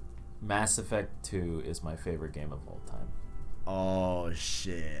 Mass Effect 2 is my favorite game of all time. Oh,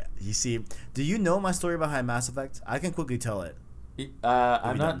 shit. You see, do you know my story behind Mass Effect? I can quickly tell it.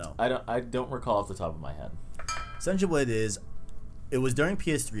 I don't recall off the top of my head. Essentially what it was during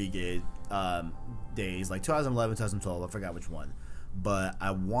PS3 days, like 2011, 2012, I forgot which one. But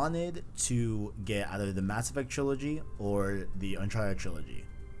I wanted to get either the Mass Effect trilogy or the Uncharted trilogy,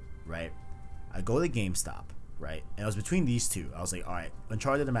 right? I go to GameStop, right? And it was between these two. I was like, all right,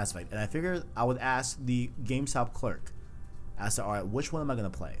 Uncharted and Mass Effect. And I figured I would ask the GameStop clerk, all right, which one am I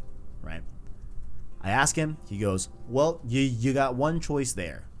going to play, right? I ask him, he goes, well, you got one choice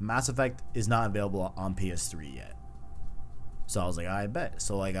there. Mass Effect is not available on PS3 yet. So I was like, I bet.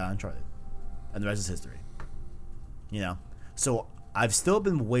 So I got Uncharted. And the rest is history. So I've still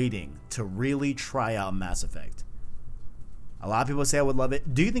been waiting to really try out Mass Effect. A lot of people say I would love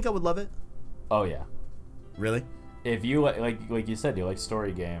it. Do you think I would love it? Oh, yeah. Really? If you, like you said, you like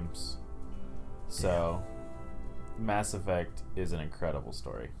story games. So, Mass Effect is an incredible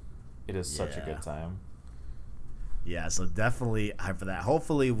story. It is such a good time. Yeah, so definitely hype for that.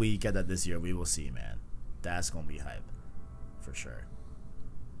 Hopefully we get that this year. We will see, man. That's going to be hype. For sure.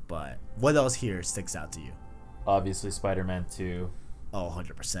 But what else here sticks out to you? Obviously, Spider-Man 2. Oh,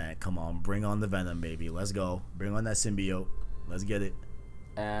 100%. Come on. Bring on the Venom, baby. Let's go. Bring on that symbiote. Let's get it.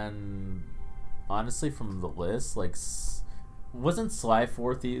 And honestly, from the list, like, wasn't Sly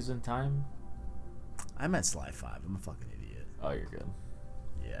 4 Thieves in Time? I meant Sly 5. I'm a fucking idiot. Oh, you're good.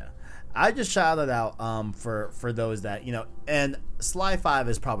 Yeah. I just shouted out for those that, and Sly 5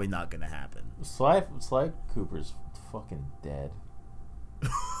 is probably not going to happen. Sly Cooper's fucking dead.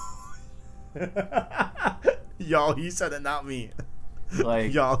 Y'all, he said it, not me.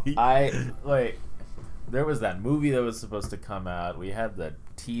 Like, y'all, there was that movie that was supposed to come out. We had the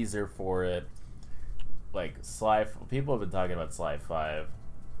teaser for it. Like, people have been talking about Sly 5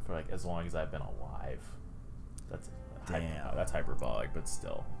 for like as long as I've been alive. That's hyperbolic, but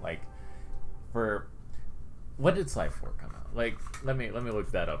still, like, When did Sly 4 come out? Like, let me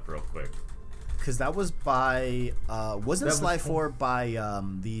look that up real quick. Because that was by wasn't That was Sly 4 by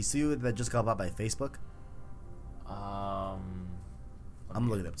the studio that just got bought by Facebook? I'm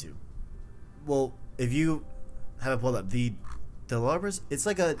looking it up too. Well, if you have it pulled up, the developers, it's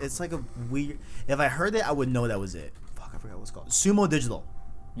like a weird. If I heard it, I would know that was it. Fuck, I forgot what it's called. Sumo Digital.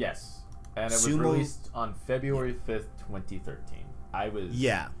 Yes, and it was Sumo- released on February 5th, 2013.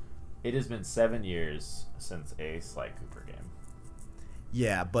 Yeah, It has been 7 years since a Sly Cooper game.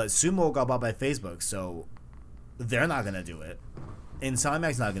 yeah, but Sumo got bought by Facebook, so they're not gonna do it.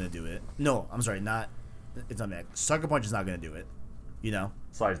 Insomniac's not gonna do it. No, I'm sorry, not Insomniac. Sucker Punch is not gonna do it. You know?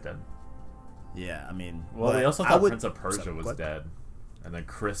 Sly's dead. Yeah, I mean. Well, but they also I thought would- Prince of Persia so- was what? dead, and then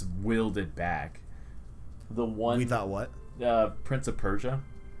Chris willed it back. The one We thought what? Prince of Persia.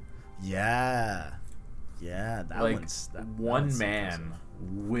 Yeah, yeah, that Like one's that one one's man impressive.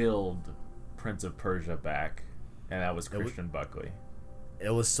 willed Prince of Persia back, and that was was- Christian Buckley. It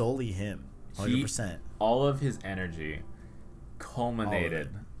was solely him, 100%. All of his energy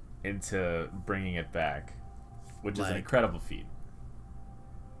culminated into bringing it back, which is an Like- incredible feat.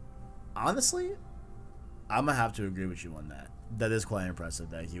 Honestly, I'm gonna have to agree with you on that. That is quite impressive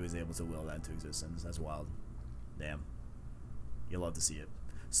that he was able to will that into existence. That's wild. Damn, you'll love to see it.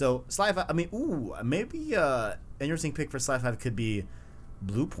 So Sly 5, I mean, maybe interesting pick for Sly 5 could be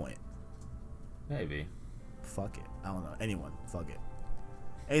Blue Point. Maybe. Fuck it, I don't know. Anyone, fuck it.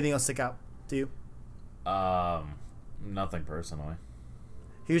 Anything else stick out to you? Nothing personally.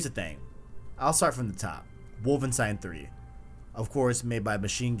 Here's the thing. I'll start from the top. Wolfenstein 3. Of course, made by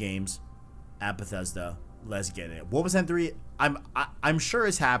Machine Games at Bethesda. Let's get it. Wolfenstein 3, I'm sure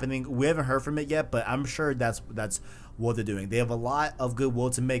it's happening. We haven't heard from it yet, but I'm sure that's what they're doing. They have a lot of goodwill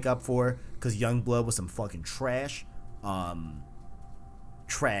to make up for because Youngblood was some fucking trash.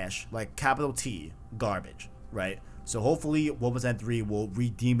 Trash, like capital T, garbage, right? So hopefully Wolfenstein 3 will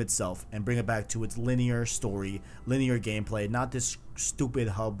redeem itself and bring it back to its linear story, linear gameplay, not this stupid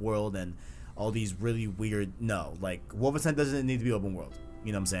hub world and all these really weird. No, like Wolfenstein doesn't need to be open world.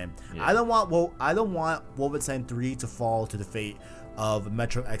 You know what I'm saying? Yeah. I don't want Wolfenstein 3 to fall to the fate of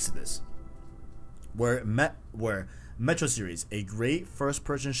Metro Exodus, where Metro series, a great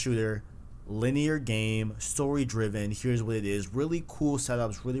first-person shooter, linear game, story-driven. Here's what it is: really cool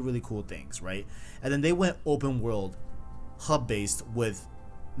setups, really cool things, right? And then they went open world, hub-based with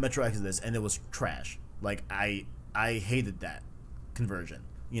Metro Exodus, and it was trash. Like I hated that conversion.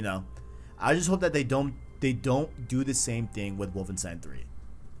 You know, I just hope that they don't do the same thing with Wolfenstein 3.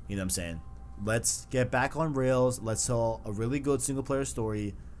 You know what I'm saying? Let's get back on rails. Let's tell a really good single player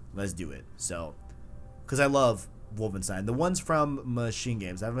story. Let's do it. So, because I love Wolfenstein, the ones from Machine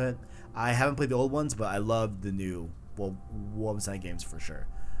Games. I haven't played the old ones, but I love the new Wolfenstein games for sure.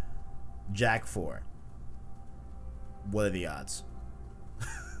 Jak 4. What are the odds?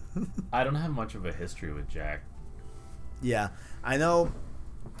 I don't have much of a history with Jak. Yeah, I know.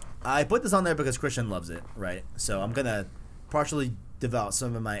 I put this on there because Christian loves it, right? So I'm gonna partially devote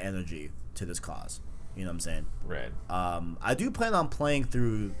some of my energy to this cause. You know what I'm saying? Red. I do plan on playing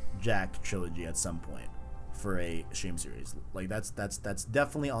through Jak trilogy at some point for a stream series. Like that's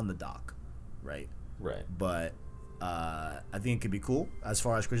definitely on the dock, right? Right. But I think it could be cool. As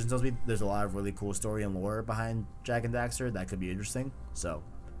far as Christian tells me, there's a lot of really cool story and lore behind Jak and Daxter that could be interesting. So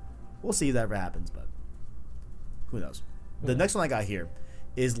we'll see if that ever happens, but who knows? The next one I got here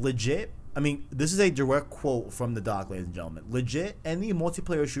is legit. I mean, this is a direct quote from the doc, ladies and gentlemen. Legit, any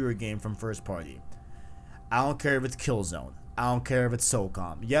multiplayer shooter game from first party. I don't care if it's Killzone. I don't care if it's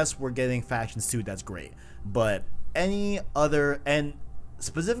SOCOM. Yes, we're getting factions too. That's great. But any other, and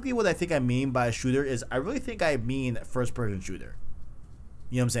specifically what I think I mean by a shooter is I really think I mean first-person shooter.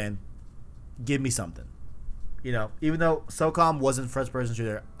 You know what I'm saying? Give me something. You know, even though SOCOM wasn't first-person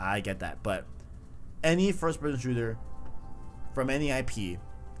shooter, I get that. But any first-person shooter from any IP,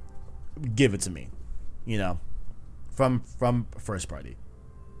 give it to me. You know, from first party.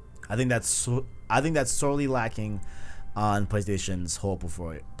 I think that's sorely lacking on PlayStation's whole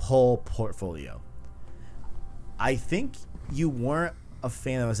portfolio. I think you weren't a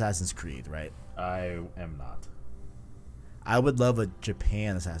fan of Assassin's Creed, right? I am not. I would love a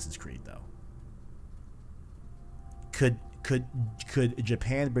Japan Assassin's Creed though. Could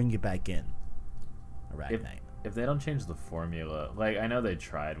Japan bring it back in? Arachnite. If they don't change the formula, like I know they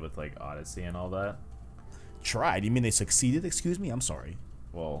tried with like Odyssey and all that. Tried? You mean they succeeded? Excuse me. I'm sorry.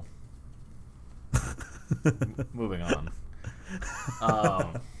 Well, moving on.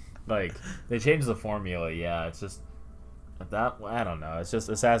 Like they changed the formula. Yeah, it's just that. I don't know. It's just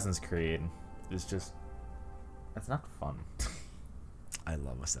Assassin's Creed. It's not fun. I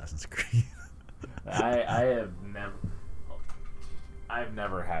love Assassin's Creed. I have never. I've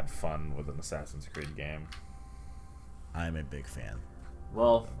never had fun with an Assassin's Creed game. I'm a big fan.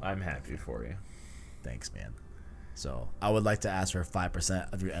 Well, I'm happy for you. Thanks, man. So I would like to ask for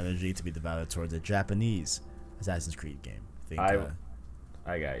 5% of your energy to be devoted towards a Japanese Assassin's Creed game. I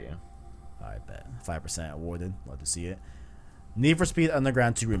got you. I bet 5% awarded. Love to see it. Need for Speed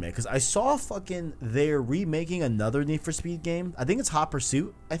Underground 2 remake, because I saw they're remaking another Need for Speed game. I think it's Hot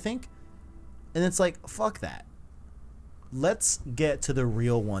Pursuit. I think, and it's like, fuck that. Let's get to the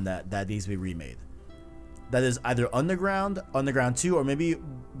real one that needs to be remade. That is either Underground 2, or maybe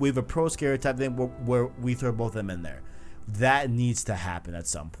we have a pro scary type thing where we throw both of them in there. That needs to happen at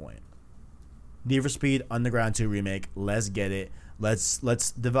some point. Need for Speed Underground 2 remake. Let's get it. Let's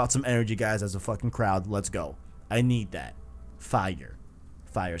develop some energy, guys, as a fucking crowd. Let's go. I need that. Fire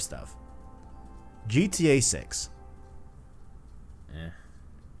stuff. GTA 6.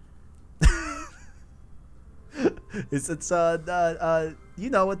 It's you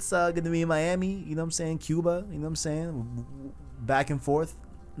know, it's gonna be in Miami. You know what I'm saying? Cuba. You know what I'm saying? Back and forth.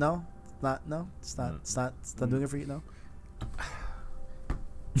 No, it's not. No, it's not. It's not doing it for you. No.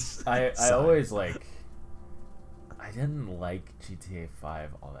 I always I didn't like GTA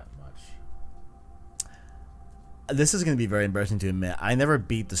 5 all that much. This is gonna be very embarrassing to admit. I never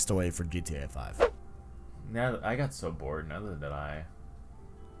beat the story for GTA 5. Now I got so bored. Neither did I.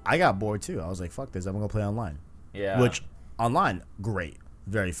 I got bored too. I was like, fuck this. I'm gonna play online. Yeah. Which online, great,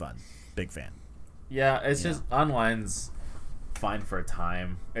 very fun, big fan. Yeah, it's just online's fine for a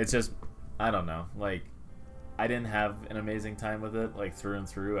time. It's just I don't know. Like, I didn't have an amazing time with it. Like through and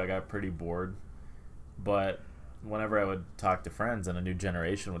through, I got pretty bored. But whenever I would talk to friends and a new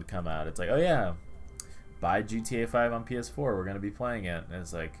generation would come out, it's like, oh yeah, buy GTA 5 on PS4. We're gonna be playing it. And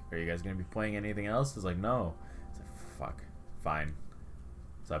it's like, are you guys gonna be playing anything else? It's like, no. It's like, fuck, fine.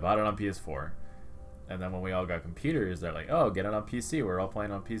 So I bought it on PS4. And then when we all got computers, they're like, oh, get it on PC. We're all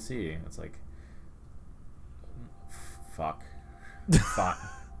playing on PC. It's like, fuck.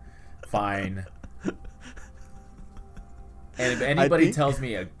 Fine. And if anybody tells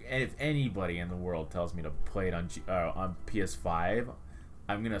me, and if anybody in the world tells me to play it on PS5,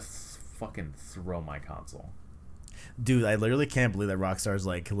 I'm going to fucking throw my console. Dude, I literally can't believe that Rockstar's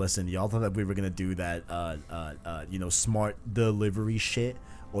like, listen, y'all thought that we were going to do that, smart delivery shit,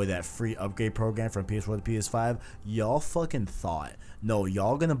 or that free upgrade program from PS4 to PS5, y'all fucking thought. No,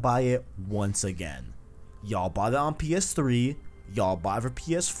 y'all gonna buy it once again. Y'all bought it on PS3, y'all buy it for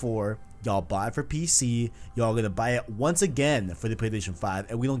PS4, y'all buy it for PC, y'all gonna buy it once again for the PlayStation 5,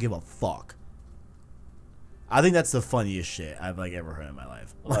 and we don't give a fuck. I think that's the funniest shit I've ever heard in my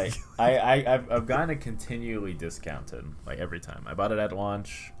life. Like I've gotten it continually discounted, like every time. I bought it at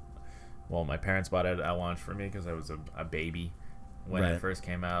launch. Well, my parents bought it at launch for me because I was a baby when it first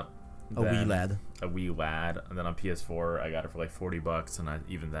came out. A wee lad. And then on PS4, I got it for like $40, and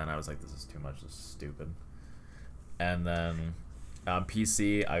even then I was like, this is too much. This is stupid. And then on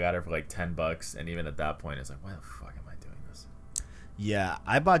PC, I got it for like $10, and even at that point, it's like, why the fuck am I doing this? Yeah,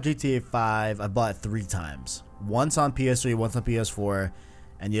 I bought GTA 5. I bought it 3 times. Once on PS3, once on PS4,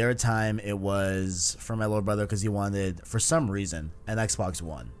 and the other time it was for my little brother because he wanted, for some reason, an Xbox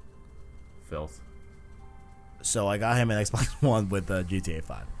One. Filth. So I got him an Xbox One with GTA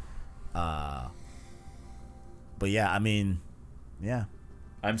 5. But yeah, I mean, yeah.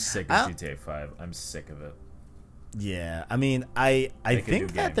 I'm sick of GTA 5. I'm sick of it. Yeah, I mean, I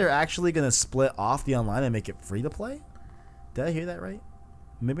think that they're actually going to split off the online and make it free to play. Did I hear that right?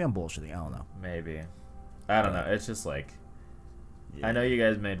 Maybe I'm bullshitting. I don't know. Maybe. I don't know. It's just like, yeah. I know you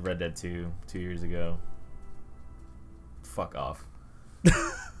guys made Red Dead 2 years ago. Fuck off.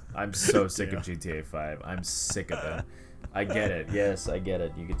 I'm so sick of GTA 5. I'm sick of it. I get it. Yes, I get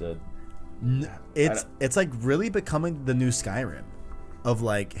it. You get to... It's like really becoming the new Skyrim. Of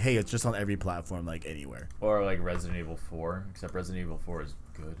like, hey, it's just on every platform, like anywhere. Or like Resident Evil 4. Except Resident Evil 4 is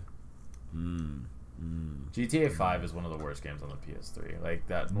good. GTA 5 is one of the worst games on the PS3. Like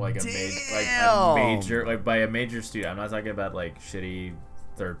that, like a major, like by a major studio. I'm not talking about like shitty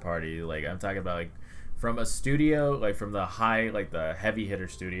third party. Like I'm talking about like from a studio, like from the the heavy hitter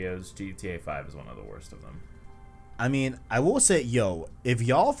studios. GTA 5 is one of the worst of them. I mean, I will say, if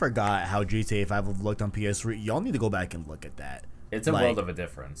y'all forgot how GTA 5 looked on PS3, y'all need to go back and look at that. It's a world of a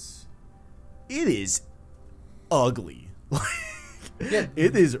difference. It is ugly. Yeah,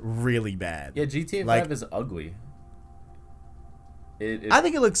 it is really bad. Yeah, GTA 5 is ugly. I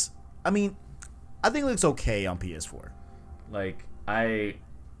think it looks. I mean, I think it looks okay on PS4. Like I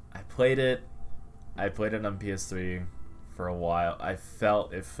played it. I played it on PS3 for a while. It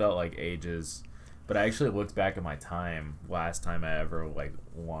felt like ages, But I actually looked back at my time last time I ever like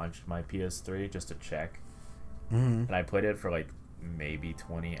launched my PS3 just to check, and I played it for like maybe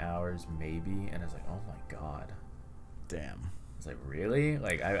 20 hours, maybe, and I was like, oh my god, Damn. it's like, really?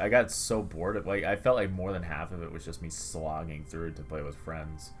 Like I got so bored of, like, I felt like more than half of it was just me slogging through it to play with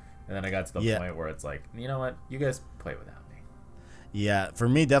friends, and then I got to the point where it's like, you know what, you guys play without me. Yeah, for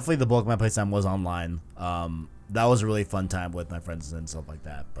me, definitely the bulk of my playtime was online. That was a really fun time with my friends and stuff like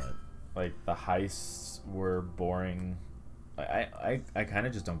that. But Like, the heists were boring. I kind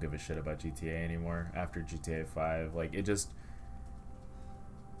of just don't give a shit about GTA anymore after GTA 5. Like, it just,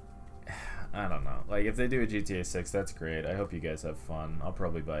 I don't know. Like, if they do a GTA 6, that's great. I hope you guys have fun. I'll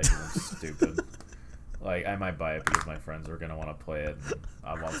probably buy it because I'm stupid. Like, I might buy it because my friends are going to want to play it and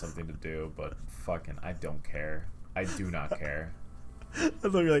I want something to do, but fucking, I don't care. I do not care. I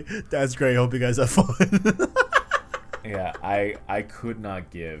thought you were like, that's great. Hope you guys have fun. Yeah, I could not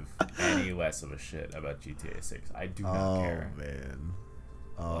give any less of a shit about GTA 6. I do not care.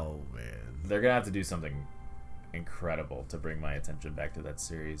 Oh, man. They're going to have to do something incredible to bring my attention back to that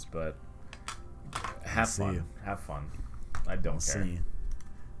series, but have fun. Have fun. I don't care. See.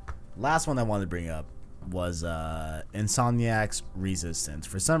 Last one I wanted to bring up was Insomniac's Resistance.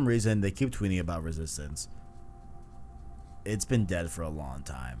 For some reason, they keep tweeting about Resistance. It's been dead for a long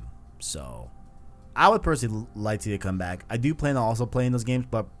time, so I would personally like to see it come back. I do plan on also playing those games,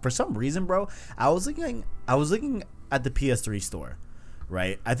 but for some reason, bro, I was looking at the PS3 store,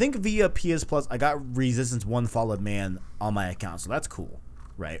 right? I think via PS Plus, I got Resistance 1 Fallen Man on my account, so that's cool,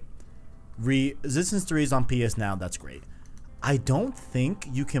 right? Resistance 3 is on PS Now, that's great. I don't think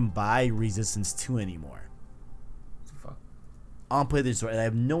you can buy Resistance 2 anymore on PlayStation Store, and I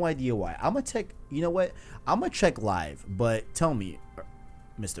have no idea why. I'm gonna check. You know what? I'm gonna check live. But tell me,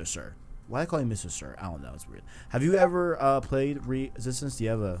 Mr. Sir, why do I call you Mr. Sir? I don't know. It's weird. Have you ever played Resistance? Do you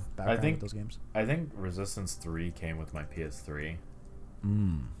have a background with those games? I think Resistance 3 came with my PS3.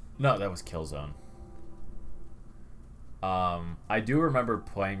 No, that was Killzone. I do remember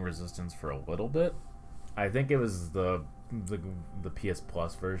playing Resistance for a little bit. I think it was the PS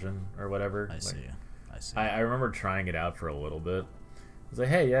Plus version or whatever. I see. I remember trying it out for a little bit. I was like,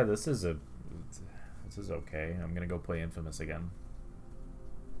 hey, yeah, this is okay. I'm gonna go play Infamous again.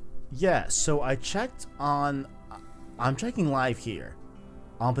 Yeah, so I checked on. I'm checking live here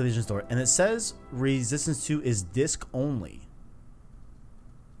on PlayStation Store, and it says Resistance 2 is disc only.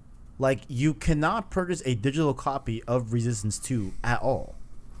 Like, you cannot purchase a digital copy of Resistance 2 at all,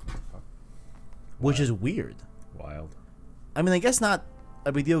 which is weird. Wild. I mean, I guess not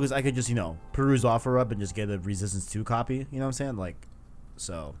a big deal because I could just, peruse OfferUp and just get a Resistance 2 copy. You know what I'm saying? Like,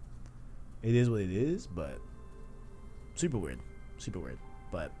 so it is what it is, but super weird.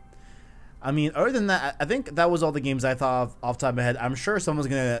 But I mean, other than that, I think that was all the games I thought of off the top of my head. I'm sure someone's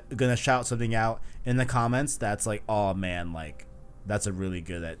gonna shout something out in the comments that's like, oh man, like that's a really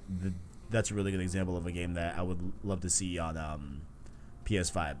good example of a game that I would love to see on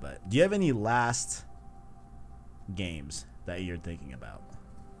PS5. But do you have any last games that you're thinking about?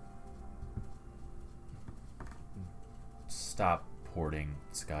 Stop porting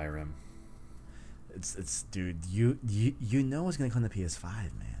Skyrim. It's dude, you know it's gonna come to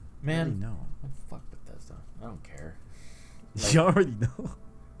PS5, man. No. Oh, fuck Bethesda. I don't care. Like, you already know.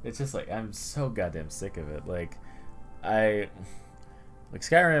 It's just like, I'm so goddamn sick of it. Like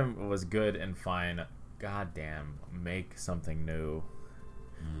Skyrim was good and fine. Goddamn, make something new.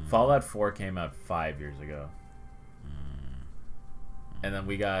 Fallout 4 came out 5 years ago. And then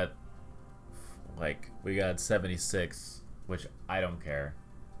we got 76, which I don't care.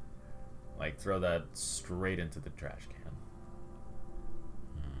 Like, throw that straight into the trash can.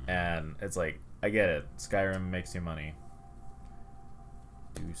 And it's like, I get it. Skyrim makes you money.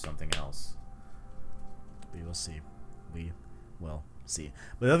 Do something else. We will see.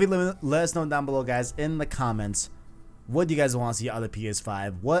 But definitely let us know down below, guys, in the comments. What do you guys want to see on the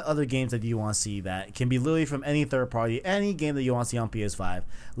PS5? What other games that you want to see that can be literally from any third party, any game that you want to see on PS5?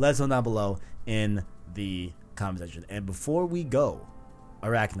 Let us know down below in the comment section. And before we go,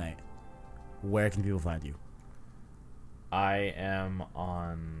 Arachnite, where can people find you? I am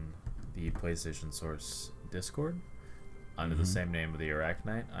on the PlayStation Source Discord under the same name of the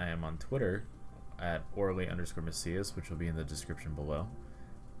Arachnite. I am on Twitter at Orly_Macias, which will be in the description below.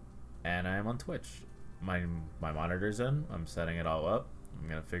 And I am on Twitch. My monitor's in. I'm setting it all up. I'm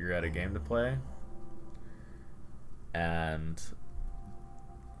gonna figure out a game to play. And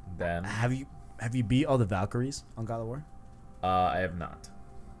then have you beat all the Valkyries on God of War? I have not.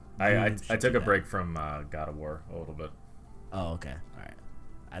 I took a break from God of War a little bit. Oh, okay. All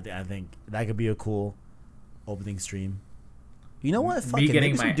right. I think that could be a cool opening stream. You know what? Me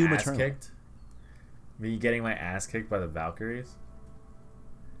getting my ass kicked. Me getting my ass kicked by the Valkyries.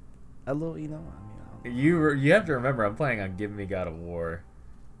 A little, you know. I mean, You have to remember, I'm playing on Give Me God of War.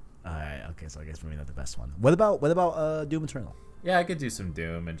 all right, okay, so I guess maybe not the best one. What about Doom Eternal? Yeah, I could do some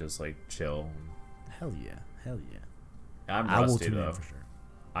Doom and just like chill. Hell yeah. I'm I will rusty tune in though. for sure.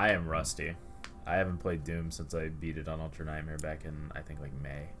 I am rusty. I haven't played Doom since I beat it on Ultra Nightmare back in I think like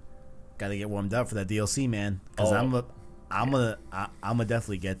May. Gotta get warmed up for that DLC, man. Because Oh. I'm gonna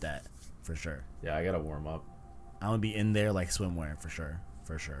definitely get that for sure. Yeah, I gotta warm up. I'm gonna be in there like swimwear for sure.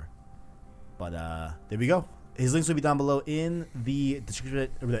 But there we go. His links will be down below in the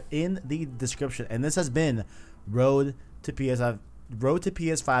description. And this has been Road to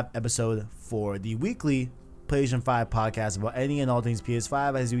PS5 episode 4, the weekly PlayStation 5 podcast about any and all things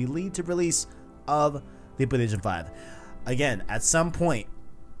PS5 as we lead to release of the PlayStation 5. Again, at some point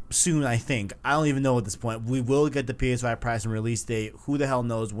soon, I think. I don't even know at this point. We will get the PS5 price and release date. Who the hell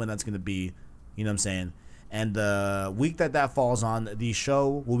knows when that's going to be? You know what I'm saying? And the week that falls on, the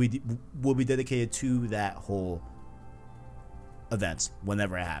show will be dedicated to that whole event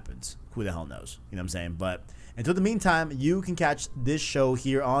whenever it happens. Who the hell knows? You know what I'm saying? But until the meantime, you can catch this show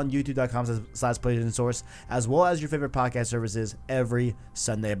here on youtube.com/PlayStation Source, as well as your favorite podcast services every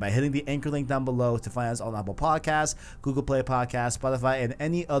Sunday by hitting the anchor link down below to find us on Apple Podcasts, Google Play Podcasts, Spotify, and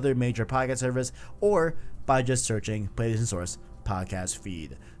any other major podcast service, or by just searching PlayStation Source podcast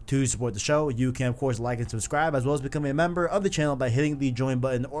feed. To support the show, you can of course like and subscribe, as well as becoming a member of the channel by hitting the join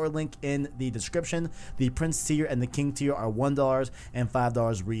button or link in the description. The Prince tier and the King tier are $1 and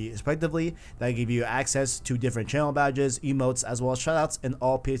 $5 respectively. That give you access to different channel badges, emotes, as well as shoutouts and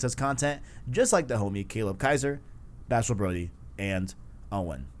all PSS content, just like the homie Caleb Kaiser, Bachelor Brody, and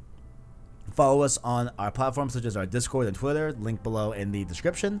Owen. Follow us on our platforms such as our Discord and Twitter, link below in the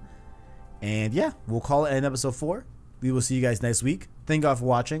description. And yeah, we'll call it an episode 4. We will see you guys next week. Thank God for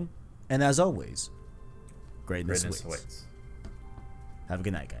watching. And as always, greatness waits. Have a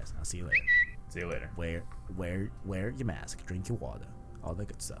good night, guys. I'll see you later. See you later. Wear your mask. Drink your water. All that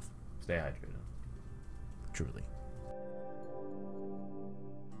good stuff. Stay hydrated. Truly.